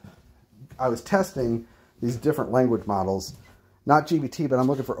was testing these different language models. Not GBT, but I'm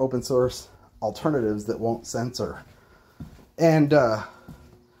looking for open source alternatives that won't censor. And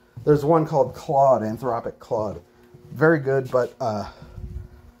there's one called Claude, Anthropic Claude. Very good, but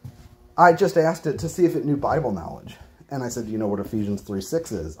I just asked it to see if it knew Bible knowledge. And I said, do you know what Ephesians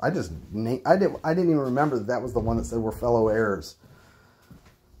 3:6 is? I didn't even remember that was the one that said we're fellow heirs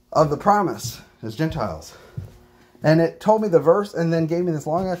of the promise as Gentiles. And it told me the verse and then gave me this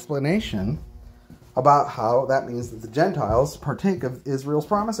long explanation about how that means that the Gentiles partake of Israel's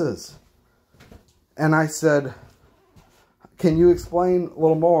promises. And I said, can you explain a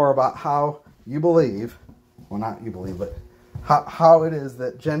little more about how you believe, well, not you believe, but how it is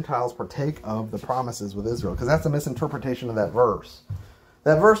that Gentiles partake of the promises with Israel? Because that's a misinterpretation of that verse.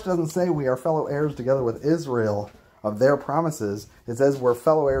 That verse doesn't say we are fellow heirs together with Israel of their promises. It says we're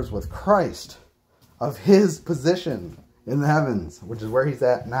fellow heirs with Christ of his position in the heavens, which is where he's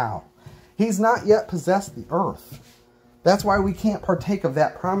at now. He's not yet possessed the earth. That's why we can't partake of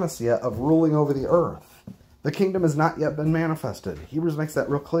that promise yet of ruling over the earth. The kingdom has not yet been manifested. Hebrews makes that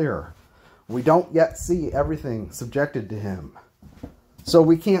real clear. We don't yet see everything subjected to him. So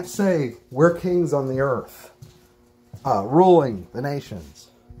we can't say we're kings on the earth, ruling the nations.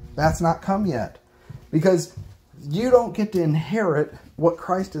 That's not come yet. Because you don't get to inherit what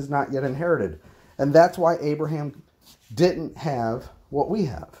Christ has not yet inherited. And that's why Abraham didn't have what we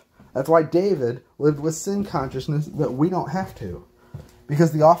have. That's why David lived with sin consciousness that we don't have to.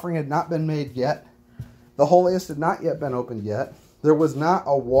 Because the offering had not been made yet. The holiest had not yet been opened yet. There was not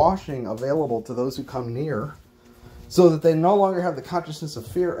a washing available to those who come near, so that they no longer have the consciousness of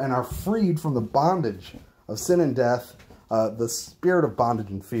fear and are freed from the bondage of sin and death, the spirit of bondage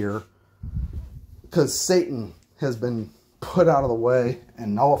and fear, because Satan has been put out of the way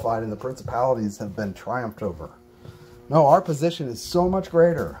and nullified and the principalities have been triumphed over. No, our position is so much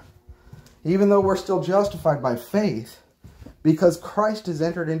greater. Even though we're still justified by faith, because Christ has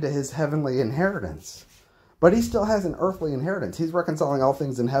entered into his heavenly inheritance. But he still has an earthly inheritance. He's reconciling all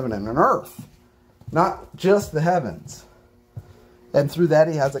things in heaven and on earth, not just the heavens. And through that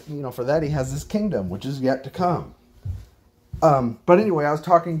he has, for that he has his kingdom, which is yet to come. But anyway, I was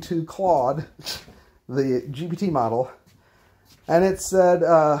talking to Claude, the GPT model, and it said,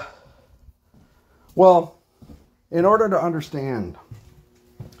 well, in order to understand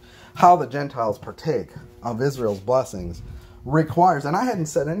how the Gentiles partake of Israel's blessings requires, and I hadn't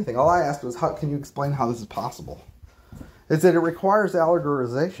said anything. All I asked was, how can you explain how this is possible? It said it requires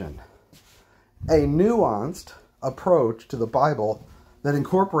allegorization, a nuanced approach to the Bible that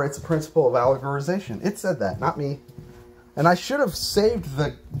incorporates the principle of allegorization. It said that, not me. And I should have saved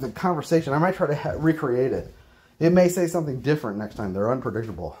the conversation. I might try to recreate it. It may say something different next time. They're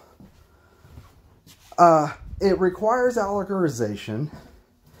unpredictable. It requires allegorization.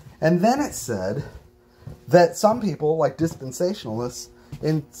 And then it said that some people, like dispensationalists,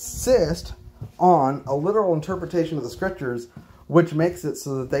 insist on a literal interpretation of the scriptures, which makes it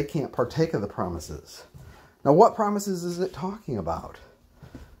so that they can't partake of the promises. Now, what promises is it talking about?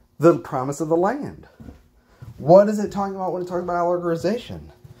 The promise of the land. What is it talking about when it's talking about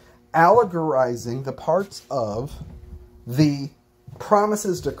allegorization? Allegorizing the parts of the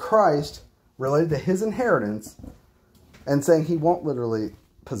promises to Christ related to his inheritance and saying he won't literally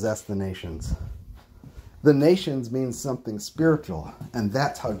possess the nations. The nations means something spiritual, and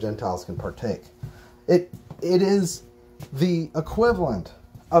that's how Gentiles can partake. It is the equivalent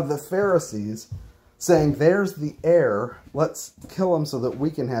of the Pharisees saying, there's the heir, let's kill him so that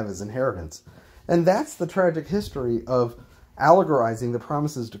we can have his inheritance. And that's the tragic history of allegorizing the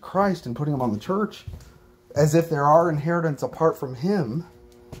promises to Christ and putting them on the church as if there are inheritance apart from him,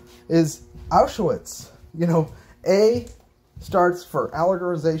 is Auschwitz. A starts for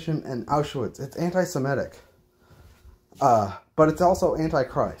allegorization and Auschwitz. It's anti-Semitic. But it's also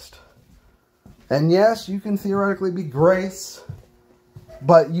anti-Christ. And yes, you can theoretically be grace,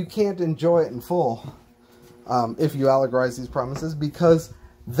 but you can't enjoy it in full if you allegorize these promises, because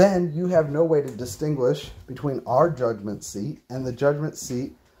then you have no way to distinguish between our judgment seat and the judgment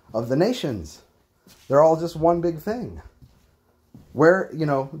seat of the nations. They're all just one big thing. Where,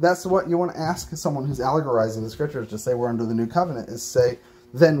 that's what you want to ask someone who's allegorizing the scriptures to say we're under the new covenant, is say,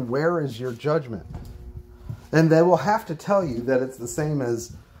 then where is your judgment? And they will have to tell you that it's the same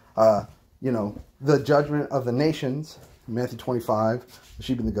as, the judgment of the nations, Matthew 25, the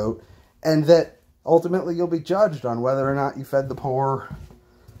sheep and the goat, and that ultimately you'll be judged on whether or not you fed the poor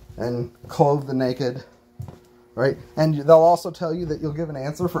and clothed the naked, right? And they'll also tell you that you'll give an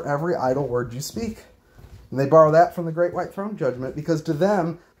answer for every idle word you speak. And they borrow that from the Great White Throne Judgment, because to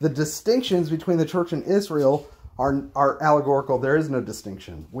them, the distinctions between the church and Israel are allegorical. There is no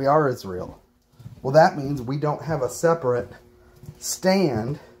distinction. We are Israel. Well, that means we don't have a separate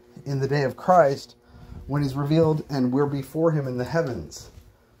stand in the day of Christ when he's revealed and we're before him in the heavens.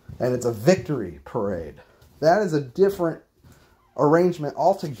 And it's a victory parade. That is a different arrangement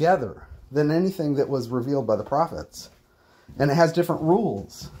altogether than anything that was revealed by the prophets. And it has different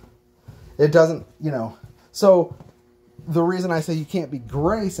rules. It doesn't, So the reason I say you can't be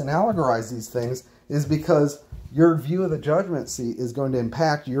grace and allegorize these things is because your view of the judgment seat is going to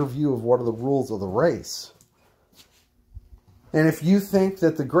impact your view of what are the rules of the race. And if you think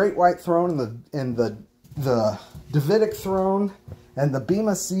that the great white throne and the Davidic throne and the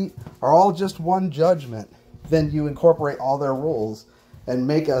Bema seat are all just one judgment, then you incorporate all their rules and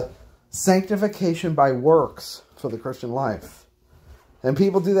make a sanctification by works for the Christian life. And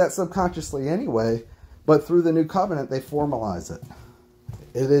people do that subconsciously anyway, but through the new covenant, they formalize it.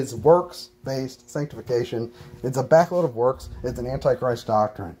 It is works-based sanctification. It's a backload of works. It's an antichrist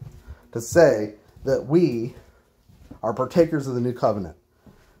doctrine to say that we are partakers of the new covenant,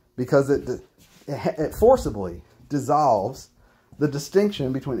 because it forcibly dissolves the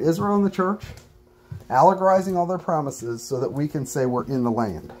distinction between Israel and the church, allegorizing all their promises so that we can say we're in the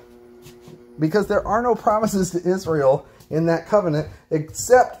land. Because there are no promises to Israel in that covenant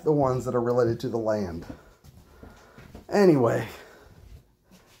except the ones that are related to the land. Anyway,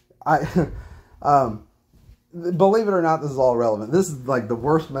 believe it or not, this is all relevant. This is like the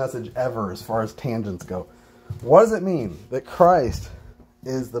worst message ever as far as tangents go. What does it mean that Christ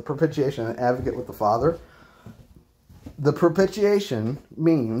is the propitiation and advocate with the Father? The propitiation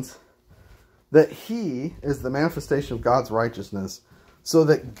means that he is the manifestation of God's righteousness so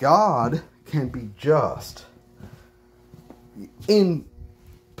that God can be just in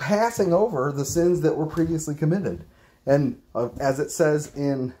passing over the sins that were previously committed. And as it says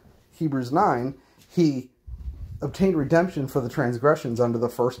in Hebrews 9, he obtained redemption for the transgressions under the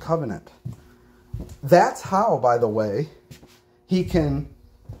first covenant. That's how, by the way, he can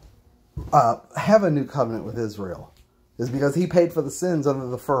have a new covenant with Israel, is because he paid for the sins under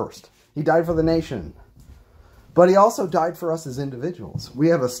the first. He died for the nation. But he also died for us as individuals. We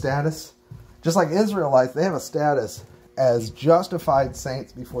have a status, just like Israelites, they have a status as justified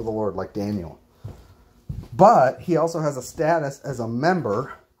saints before the Lord, like Daniel. But he also has a status as a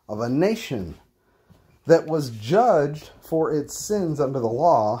member of a nation that was judged for its sins under the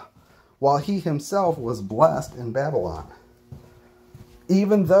law, while he himself was blessed in Babylon.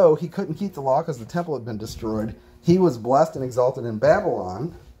 Even though he couldn't keep the law because the temple had been destroyed, he was blessed and exalted in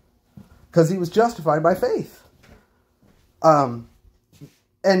Babylon because he was justified by faith. And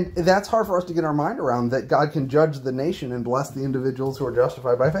that's hard for us to get our mind around, that God can judge the nation and bless the individuals who are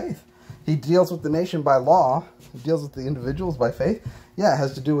justified by faith. He deals with the nation by law. He deals with the individuals by faith. Yeah, it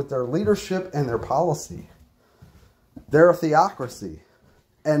has to do with their leadership and their policy. They're a theocracy.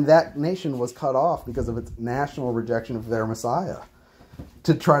 And that nation was cut off because of its national rejection of their Messiah,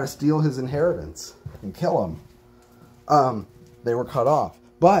 to try to steal his inheritance and kill him. They were cut off.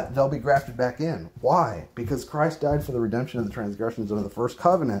 But they'll be grafted back in. Why? Because Christ died for the redemption of the transgressions under the first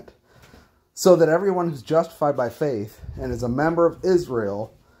covenant, so that everyone who's justified by faith and is a member of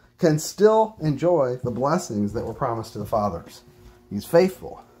Israel can still enjoy the blessings that were promised to the fathers. He's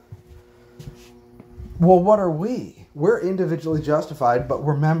faithful. Well, what are we? We're individually justified, but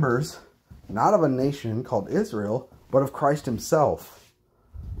we're members not of a nation called Israel, but of Christ himself.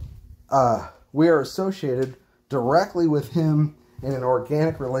 We are associated directly with him in an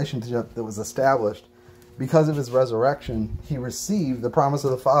organic relationship that was established because of his resurrection. He received the promise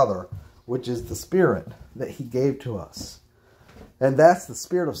of the Father, which is the Spirit that he gave to us. And that's the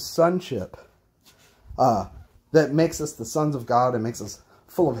spirit of sonship that makes us the sons of God and makes us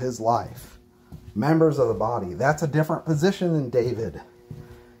full of his life. Members of the body. That's a different position than David.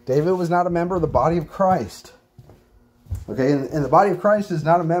 David was not a member of the body of Christ. Okay, and the body of Christ is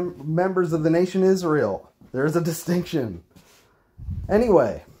not members of the nation Israel. There's a distinction.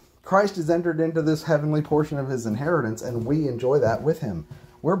 Anyway, Christ has entered into this heavenly portion of his inheritance, and we enjoy that with him.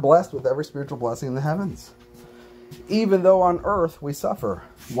 We're blessed with every spiritual blessing in the heavens. Even though on earth we suffer.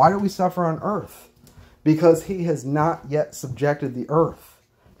 Why do we suffer on earth? Because he has not yet subjected the earth.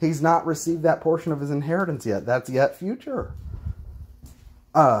 He's not received that portion of his inheritance yet. That's yet future.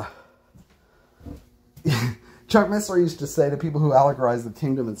 Chuck Missler used to say to people who allegorize the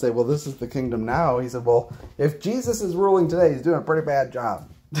kingdom and say, well, this is the kingdom now. He said, well, if Jesus is ruling today, he's doing a pretty bad job.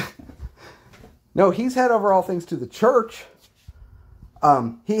 No, he's head over all things to the church.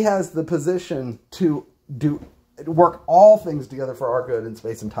 He has the position to work all things together for our good in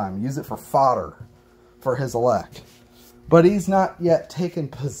space and time. Use it for fodder for his elect. But he's not yet taken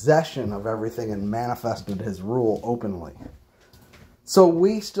possession of everything and manifested his rule openly. So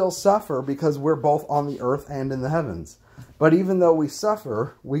we still suffer because we're both on the earth and in the heavens. But even though we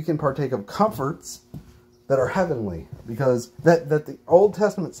suffer, we can partake of comforts that are heavenly, because that the Old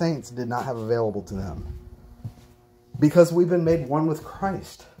Testament saints did not have available to them. Because we've been made one with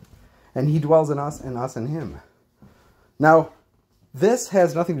Christ, and he dwells in us and in him. Now, this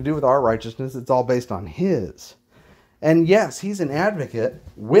has nothing to do with our righteousness. It's all based on his. And yes, he's an advocate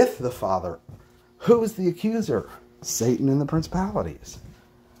with the Father. Who is the accuser? Satan and the principalities.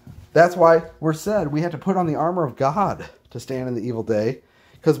 That's why we're said we have to put on the armor of God to stand in the evil day,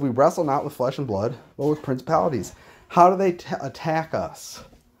 because we wrestle not with flesh and blood, but with principalities. How do they attack us?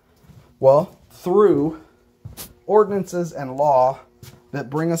 Well, through ordinances and law that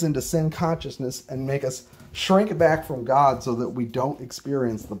bring us into sin consciousness and make us shrink back from God so that we don't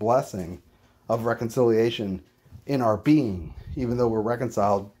experience the blessing of reconciliation in our being, even though we're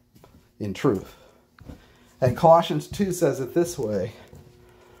reconciled in truth. And Colossians 2 says it this way.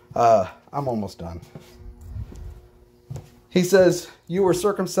 I'm almost done. He says, you were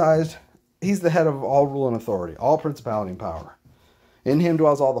circumcised. He's the head of all rule and authority, all principality and power. In him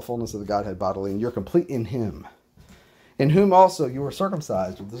dwells all the fullness of the Godhead bodily, and you're complete in him. In whom also you were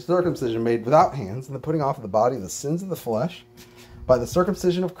circumcised with the circumcision made without hands, and the putting off of the body of the sins of the flesh by the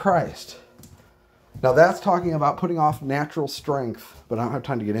circumcision of Christ. Now that's talking about putting off natural strength, but I don't have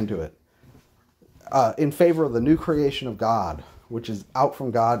time to get into it. In favor of the new creation of God, which is out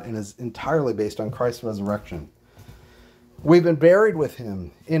from God and is entirely based on Christ's resurrection. We've been buried with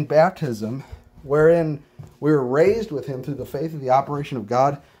him in baptism, wherein we were raised with him through the faith of the operation of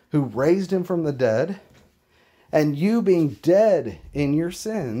God, who raised him from the dead. And you, being dead in your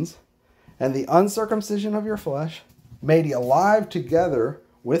sins and the uncircumcision of your flesh, made ye alive together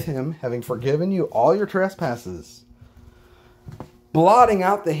with him, having forgiven you all your trespasses, blotting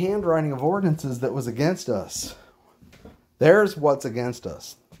out the handwriting of ordinances that was against us. There's what's against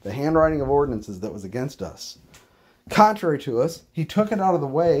us. The handwriting of ordinances that was against us. Contrary to us, he took it out of the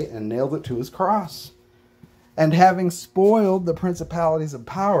way and nailed it to his cross. And having spoiled the principalities and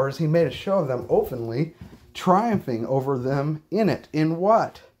powers, he made a show of them openly, triumphing over them in it. In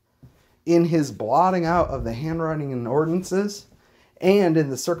what? In his blotting out of the handwriting and ordinances, and in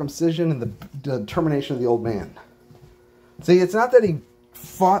the circumcision and the termination of the old man. See, it's not that he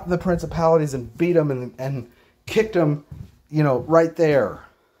fought the principalities and beat them and kicked them, right there.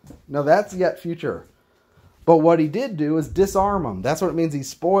 No, that's yet future. But what he did do is disarm them. That's what it means he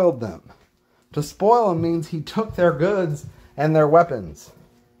spoiled them. To spoil them means he took their goods and their weapons.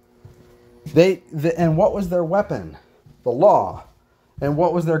 And what was their weapon? The law. And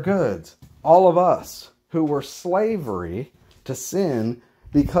what was their goods? All of us who were slavery to sin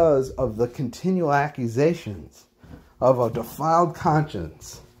because of the continual accusations of a defiled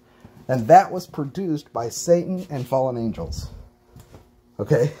conscience. And that was produced by Satan and fallen angels.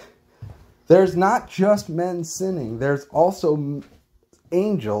 Okay? There's not just men sinning. There's also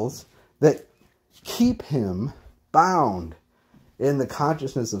angels that keep him bound in the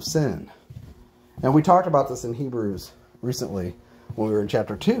consciousness of sin. And we talked about this in Hebrews recently when we were in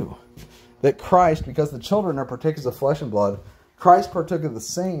chapter 2. That Christ, because the children are partakers of flesh and blood, Christ partook of the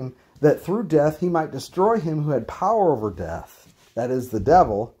same, that through death he might destroy him who had power over death, that is the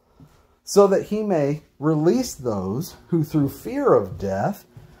devil, so that he may release those who through fear of death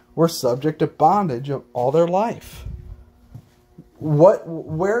were subject to bondage of all their life. What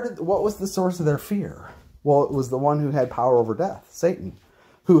was the source of their fear? Well, it was the one who had power over death, Satan,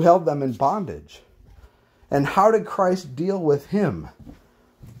 who held them in bondage. And how did Christ deal with him?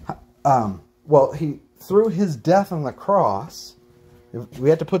 Well, through his death on the cross, we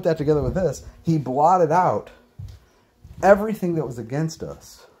had to put that together with this, he blotted out everything that was against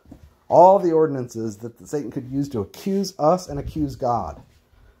us. All the ordinances that Satan could use to accuse us and accuse God.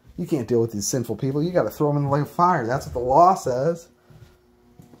 You can't deal with these sinful people. You got to throw them in the lake of fire. That's what the law says.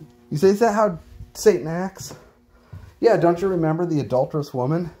 You say, is that how Satan acts? Yeah, don't you remember the adulterous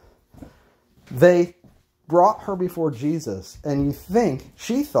woman? They brought her before Jesus, and you think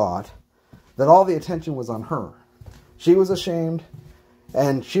she thought that all the attention was on her. She was ashamed,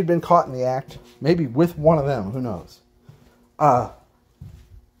 and she'd been caught in the act, maybe with one of them, who knows.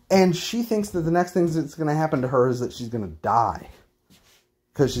 And she thinks that the next thing that's going to happen to her is that she's going to die,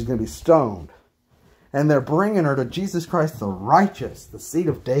 because she's going to be stoned. And they're bringing her to Jesus Christ the righteous, the seed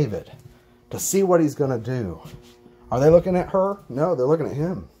of David, to see what he's going to do. Are they looking at her? No, they're looking at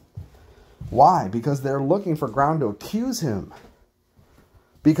him. Why? Because they're looking for ground to accuse him.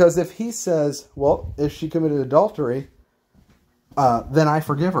 Because if he says, well, if she committed adultery, then I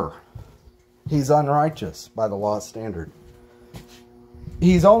forgive her. He's unrighteous by the law's standard.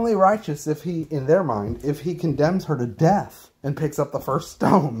 He's only righteous if he, in their mind, if he condemns her to death and picks up the first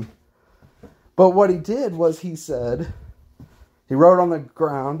stone. But what he did was he said, he wrote on the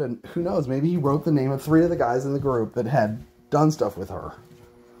ground, and who knows, maybe he wrote the name of 3 of the guys in the group that had done stuff with her.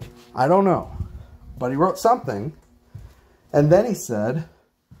 I don't know. But he wrote something, and then he said,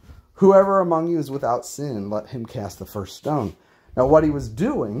 whoever among you is without sin, let him cast the first stone. Now what he was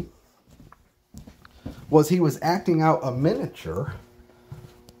doing was he was acting out a miniature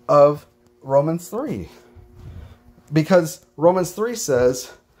of Romans 3. Because Romans 3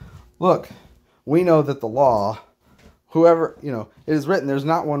 says, look, we know that the law whoever, it is written, there's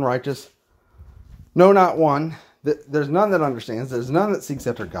not one righteous, no, not one. There's none that understands. There's none that seeks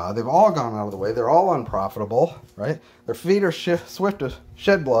after God. They've all gone out of the way. They're all unprofitable, right? Their feet are swift to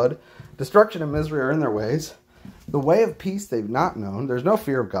shed blood. Destruction and misery are in their ways. The way of peace they've not known. There's no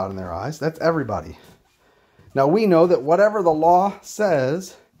fear of God in their eyes. That's everybody. Now we know that whatever the law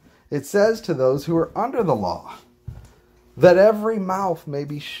says, it says to those who are under the law, that every mouth may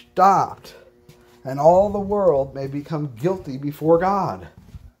be stopped, and all the world may become guilty before God.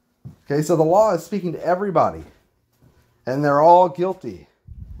 Okay, so the law is speaking to everybody. And they're all guilty.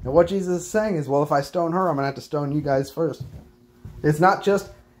 And what Jesus is saying is, well, if I stone her, I'm going to have to stone you guys first. It's not just,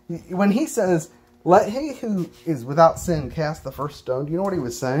 when he says, let he who is without sin cast the first stone, do you know what he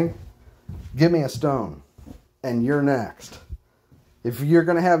was saying? Give me a stone, and you're next. If you're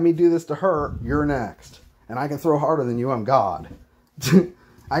going to have me do this to her, you're next. And I can throw harder than you, I'm God.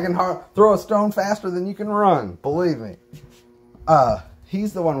 I can throw a stone faster than you can run, believe me.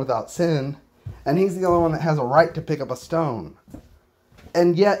 He's the one without sin. And he's the only one that has a right to pick up a stone.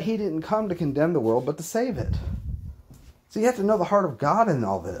 And yet he didn't come to condemn the world, but to save it. So you have to know the heart of God in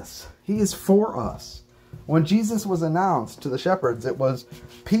all this. He is for us. When Jesus was announced to the shepherds, it was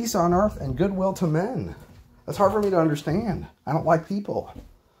peace on earth and goodwill to men. That's hard for me to understand. I don't like people.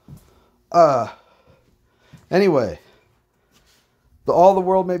 Anyway, all the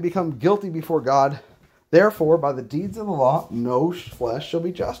world may become guilty before God. Therefore, by the deeds of the law, no flesh shall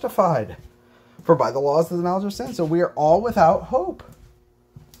be justified. For by the laws of the knowledge of sin. So we are all without hope.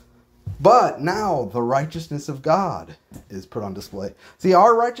 But now the righteousness of God is put on display. See,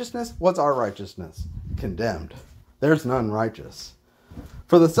 our righteousness, what's our righteousness? Condemned. There's none righteous.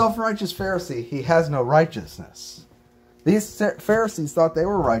 For the self-righteous Pharisee, he has no righteousness. These Pharisees thought they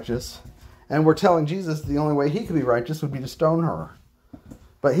were righteous and were telling Jesus the only way he could be righteous would be to stone her.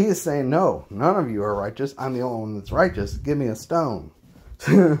 But he is saying, no, none of you are righteous. I'm the only one that's righteous. Give me a stone.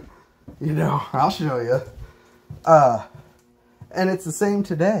 I'll show you. And it's the same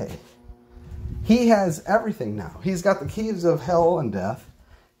today. He has everything now. He's got the keys of hell and death.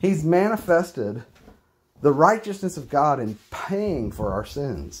 He's manifested the righteousness of God in paying for our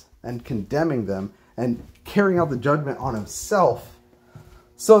sins and condemning them and carrying out the judgment on himself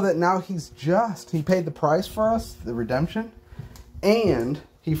so that now he's just. He paid the price for us, the redemption, and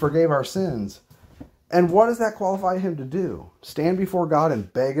he forgave our sins. And what does that qualify him to do? Stand before God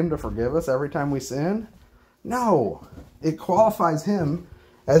and beg him to forgive us every time we sin? No. It qualifies him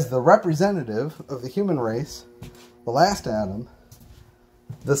as the representative of the human race, the last Adam,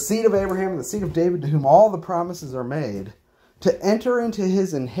 the seed of Abraham, the seed of David, to whom all the promises are made, to enter into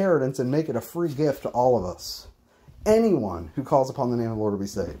his inheritance and make it a free gift to all of us. Anyone who calls upon the name of the Lord will be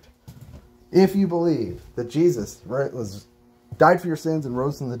saved. If you believe that Jesus died for your sins and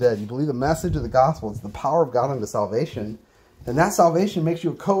rose from the dead, you believe the message of the gospel is the power of God unto salvation, and that salvation makes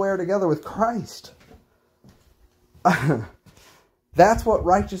you a co-heir together with Christ. That's what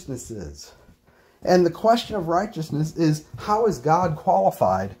righteousness is. And the question of righteousness is, how is God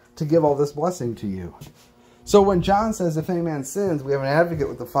qualified to give all this blessing to you? So when John says, if any man sins, we have an advocate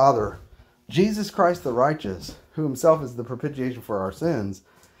with the Father, Jesus Christ the righteous, who himself is the propitiation for our sins,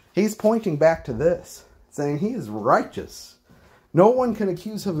 he's pointing back to this, saying he is righteous. No one can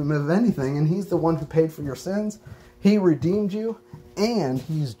accuse him of anything, and he's the one who paid for your sins. He redeemed you, and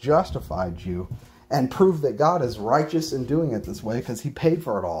he's justified you, and proved that God is righteous in doing it this way because he paid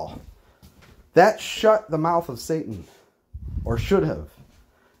for it all. That shut the mouth of Satan, or should have,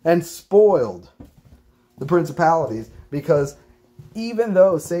 and spoiled the principalities, because even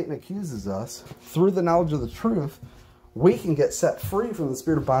though Satan accuses us, through the knowledge of the truth, we can get set free from the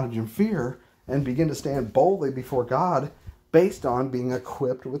spirit of bondage and fear and begin to stand boldly before God based on being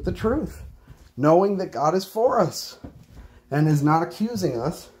equipped with the truth, knowing that God is for us and is not accusing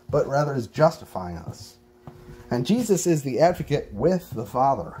us, but rather is justifying us. And Jesus is the advocate with the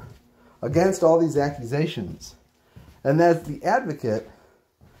Father against all these accusations. And as the advocate,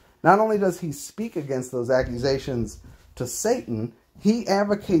 not only does he speak against those accusations to Satan, he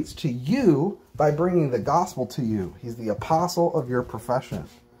advocates to you by bringing the gospel to you. He's the apostle of your profession.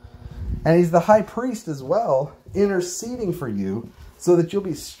 And he's the high priest as well, interceding for you so that you'll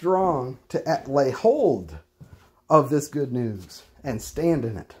be strong to lay hold of this good news and stand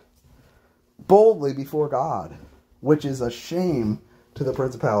in it boldly before God, which is a shame to the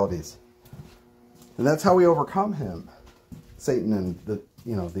principalities. And that's how we overcome him, Satan and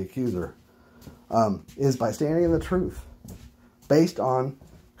the accuser, is by standing in the truth based on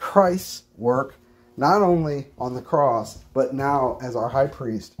Christ's work, not only on the cross, but now as our high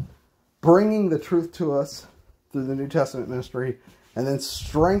priest, bringing the truth to us through the New Testament ministry, and then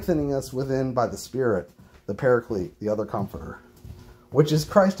strengthening us within by the Spirit the Paraclete, the other Comforter, which is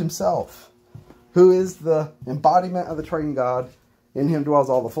Christ himself, who is the embodiment of the triune God. In him dwells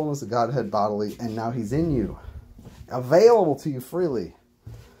all the fullness of Godhead bodily, and now he's in you, available to you freely.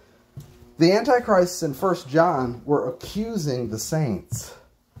 The Antichrists in 1 John were accusing the saints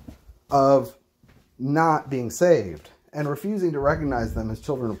of not being saved and refusing to recognize them as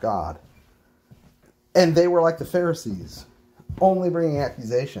children of God. And they were like the Pharisees, only bringing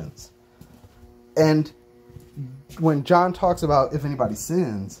accusations. And when John talks about if anybody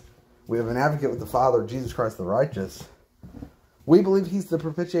sins, we have an advocate with the Father, Jesus Christ the righteous. We believe he's the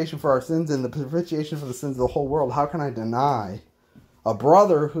propitiation for our sins and the propitiation for the sins of the whole world. How can I deny a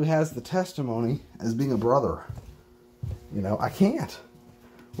brother who has the testimony as being a brother? You know, I can't.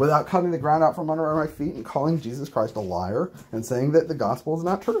 Without cutting the ground out from under my feet and calling Jesus Christ a liar and saying that the gospel is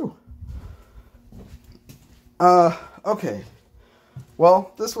not true. Okay.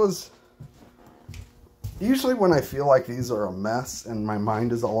 Well, this was... Usually when I feel like these are a mess and my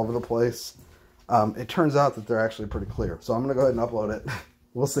mind is all over the place, it turns out that they're actually pretty clear. So I'm going to go ahead and upload it.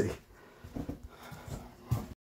 We'll see.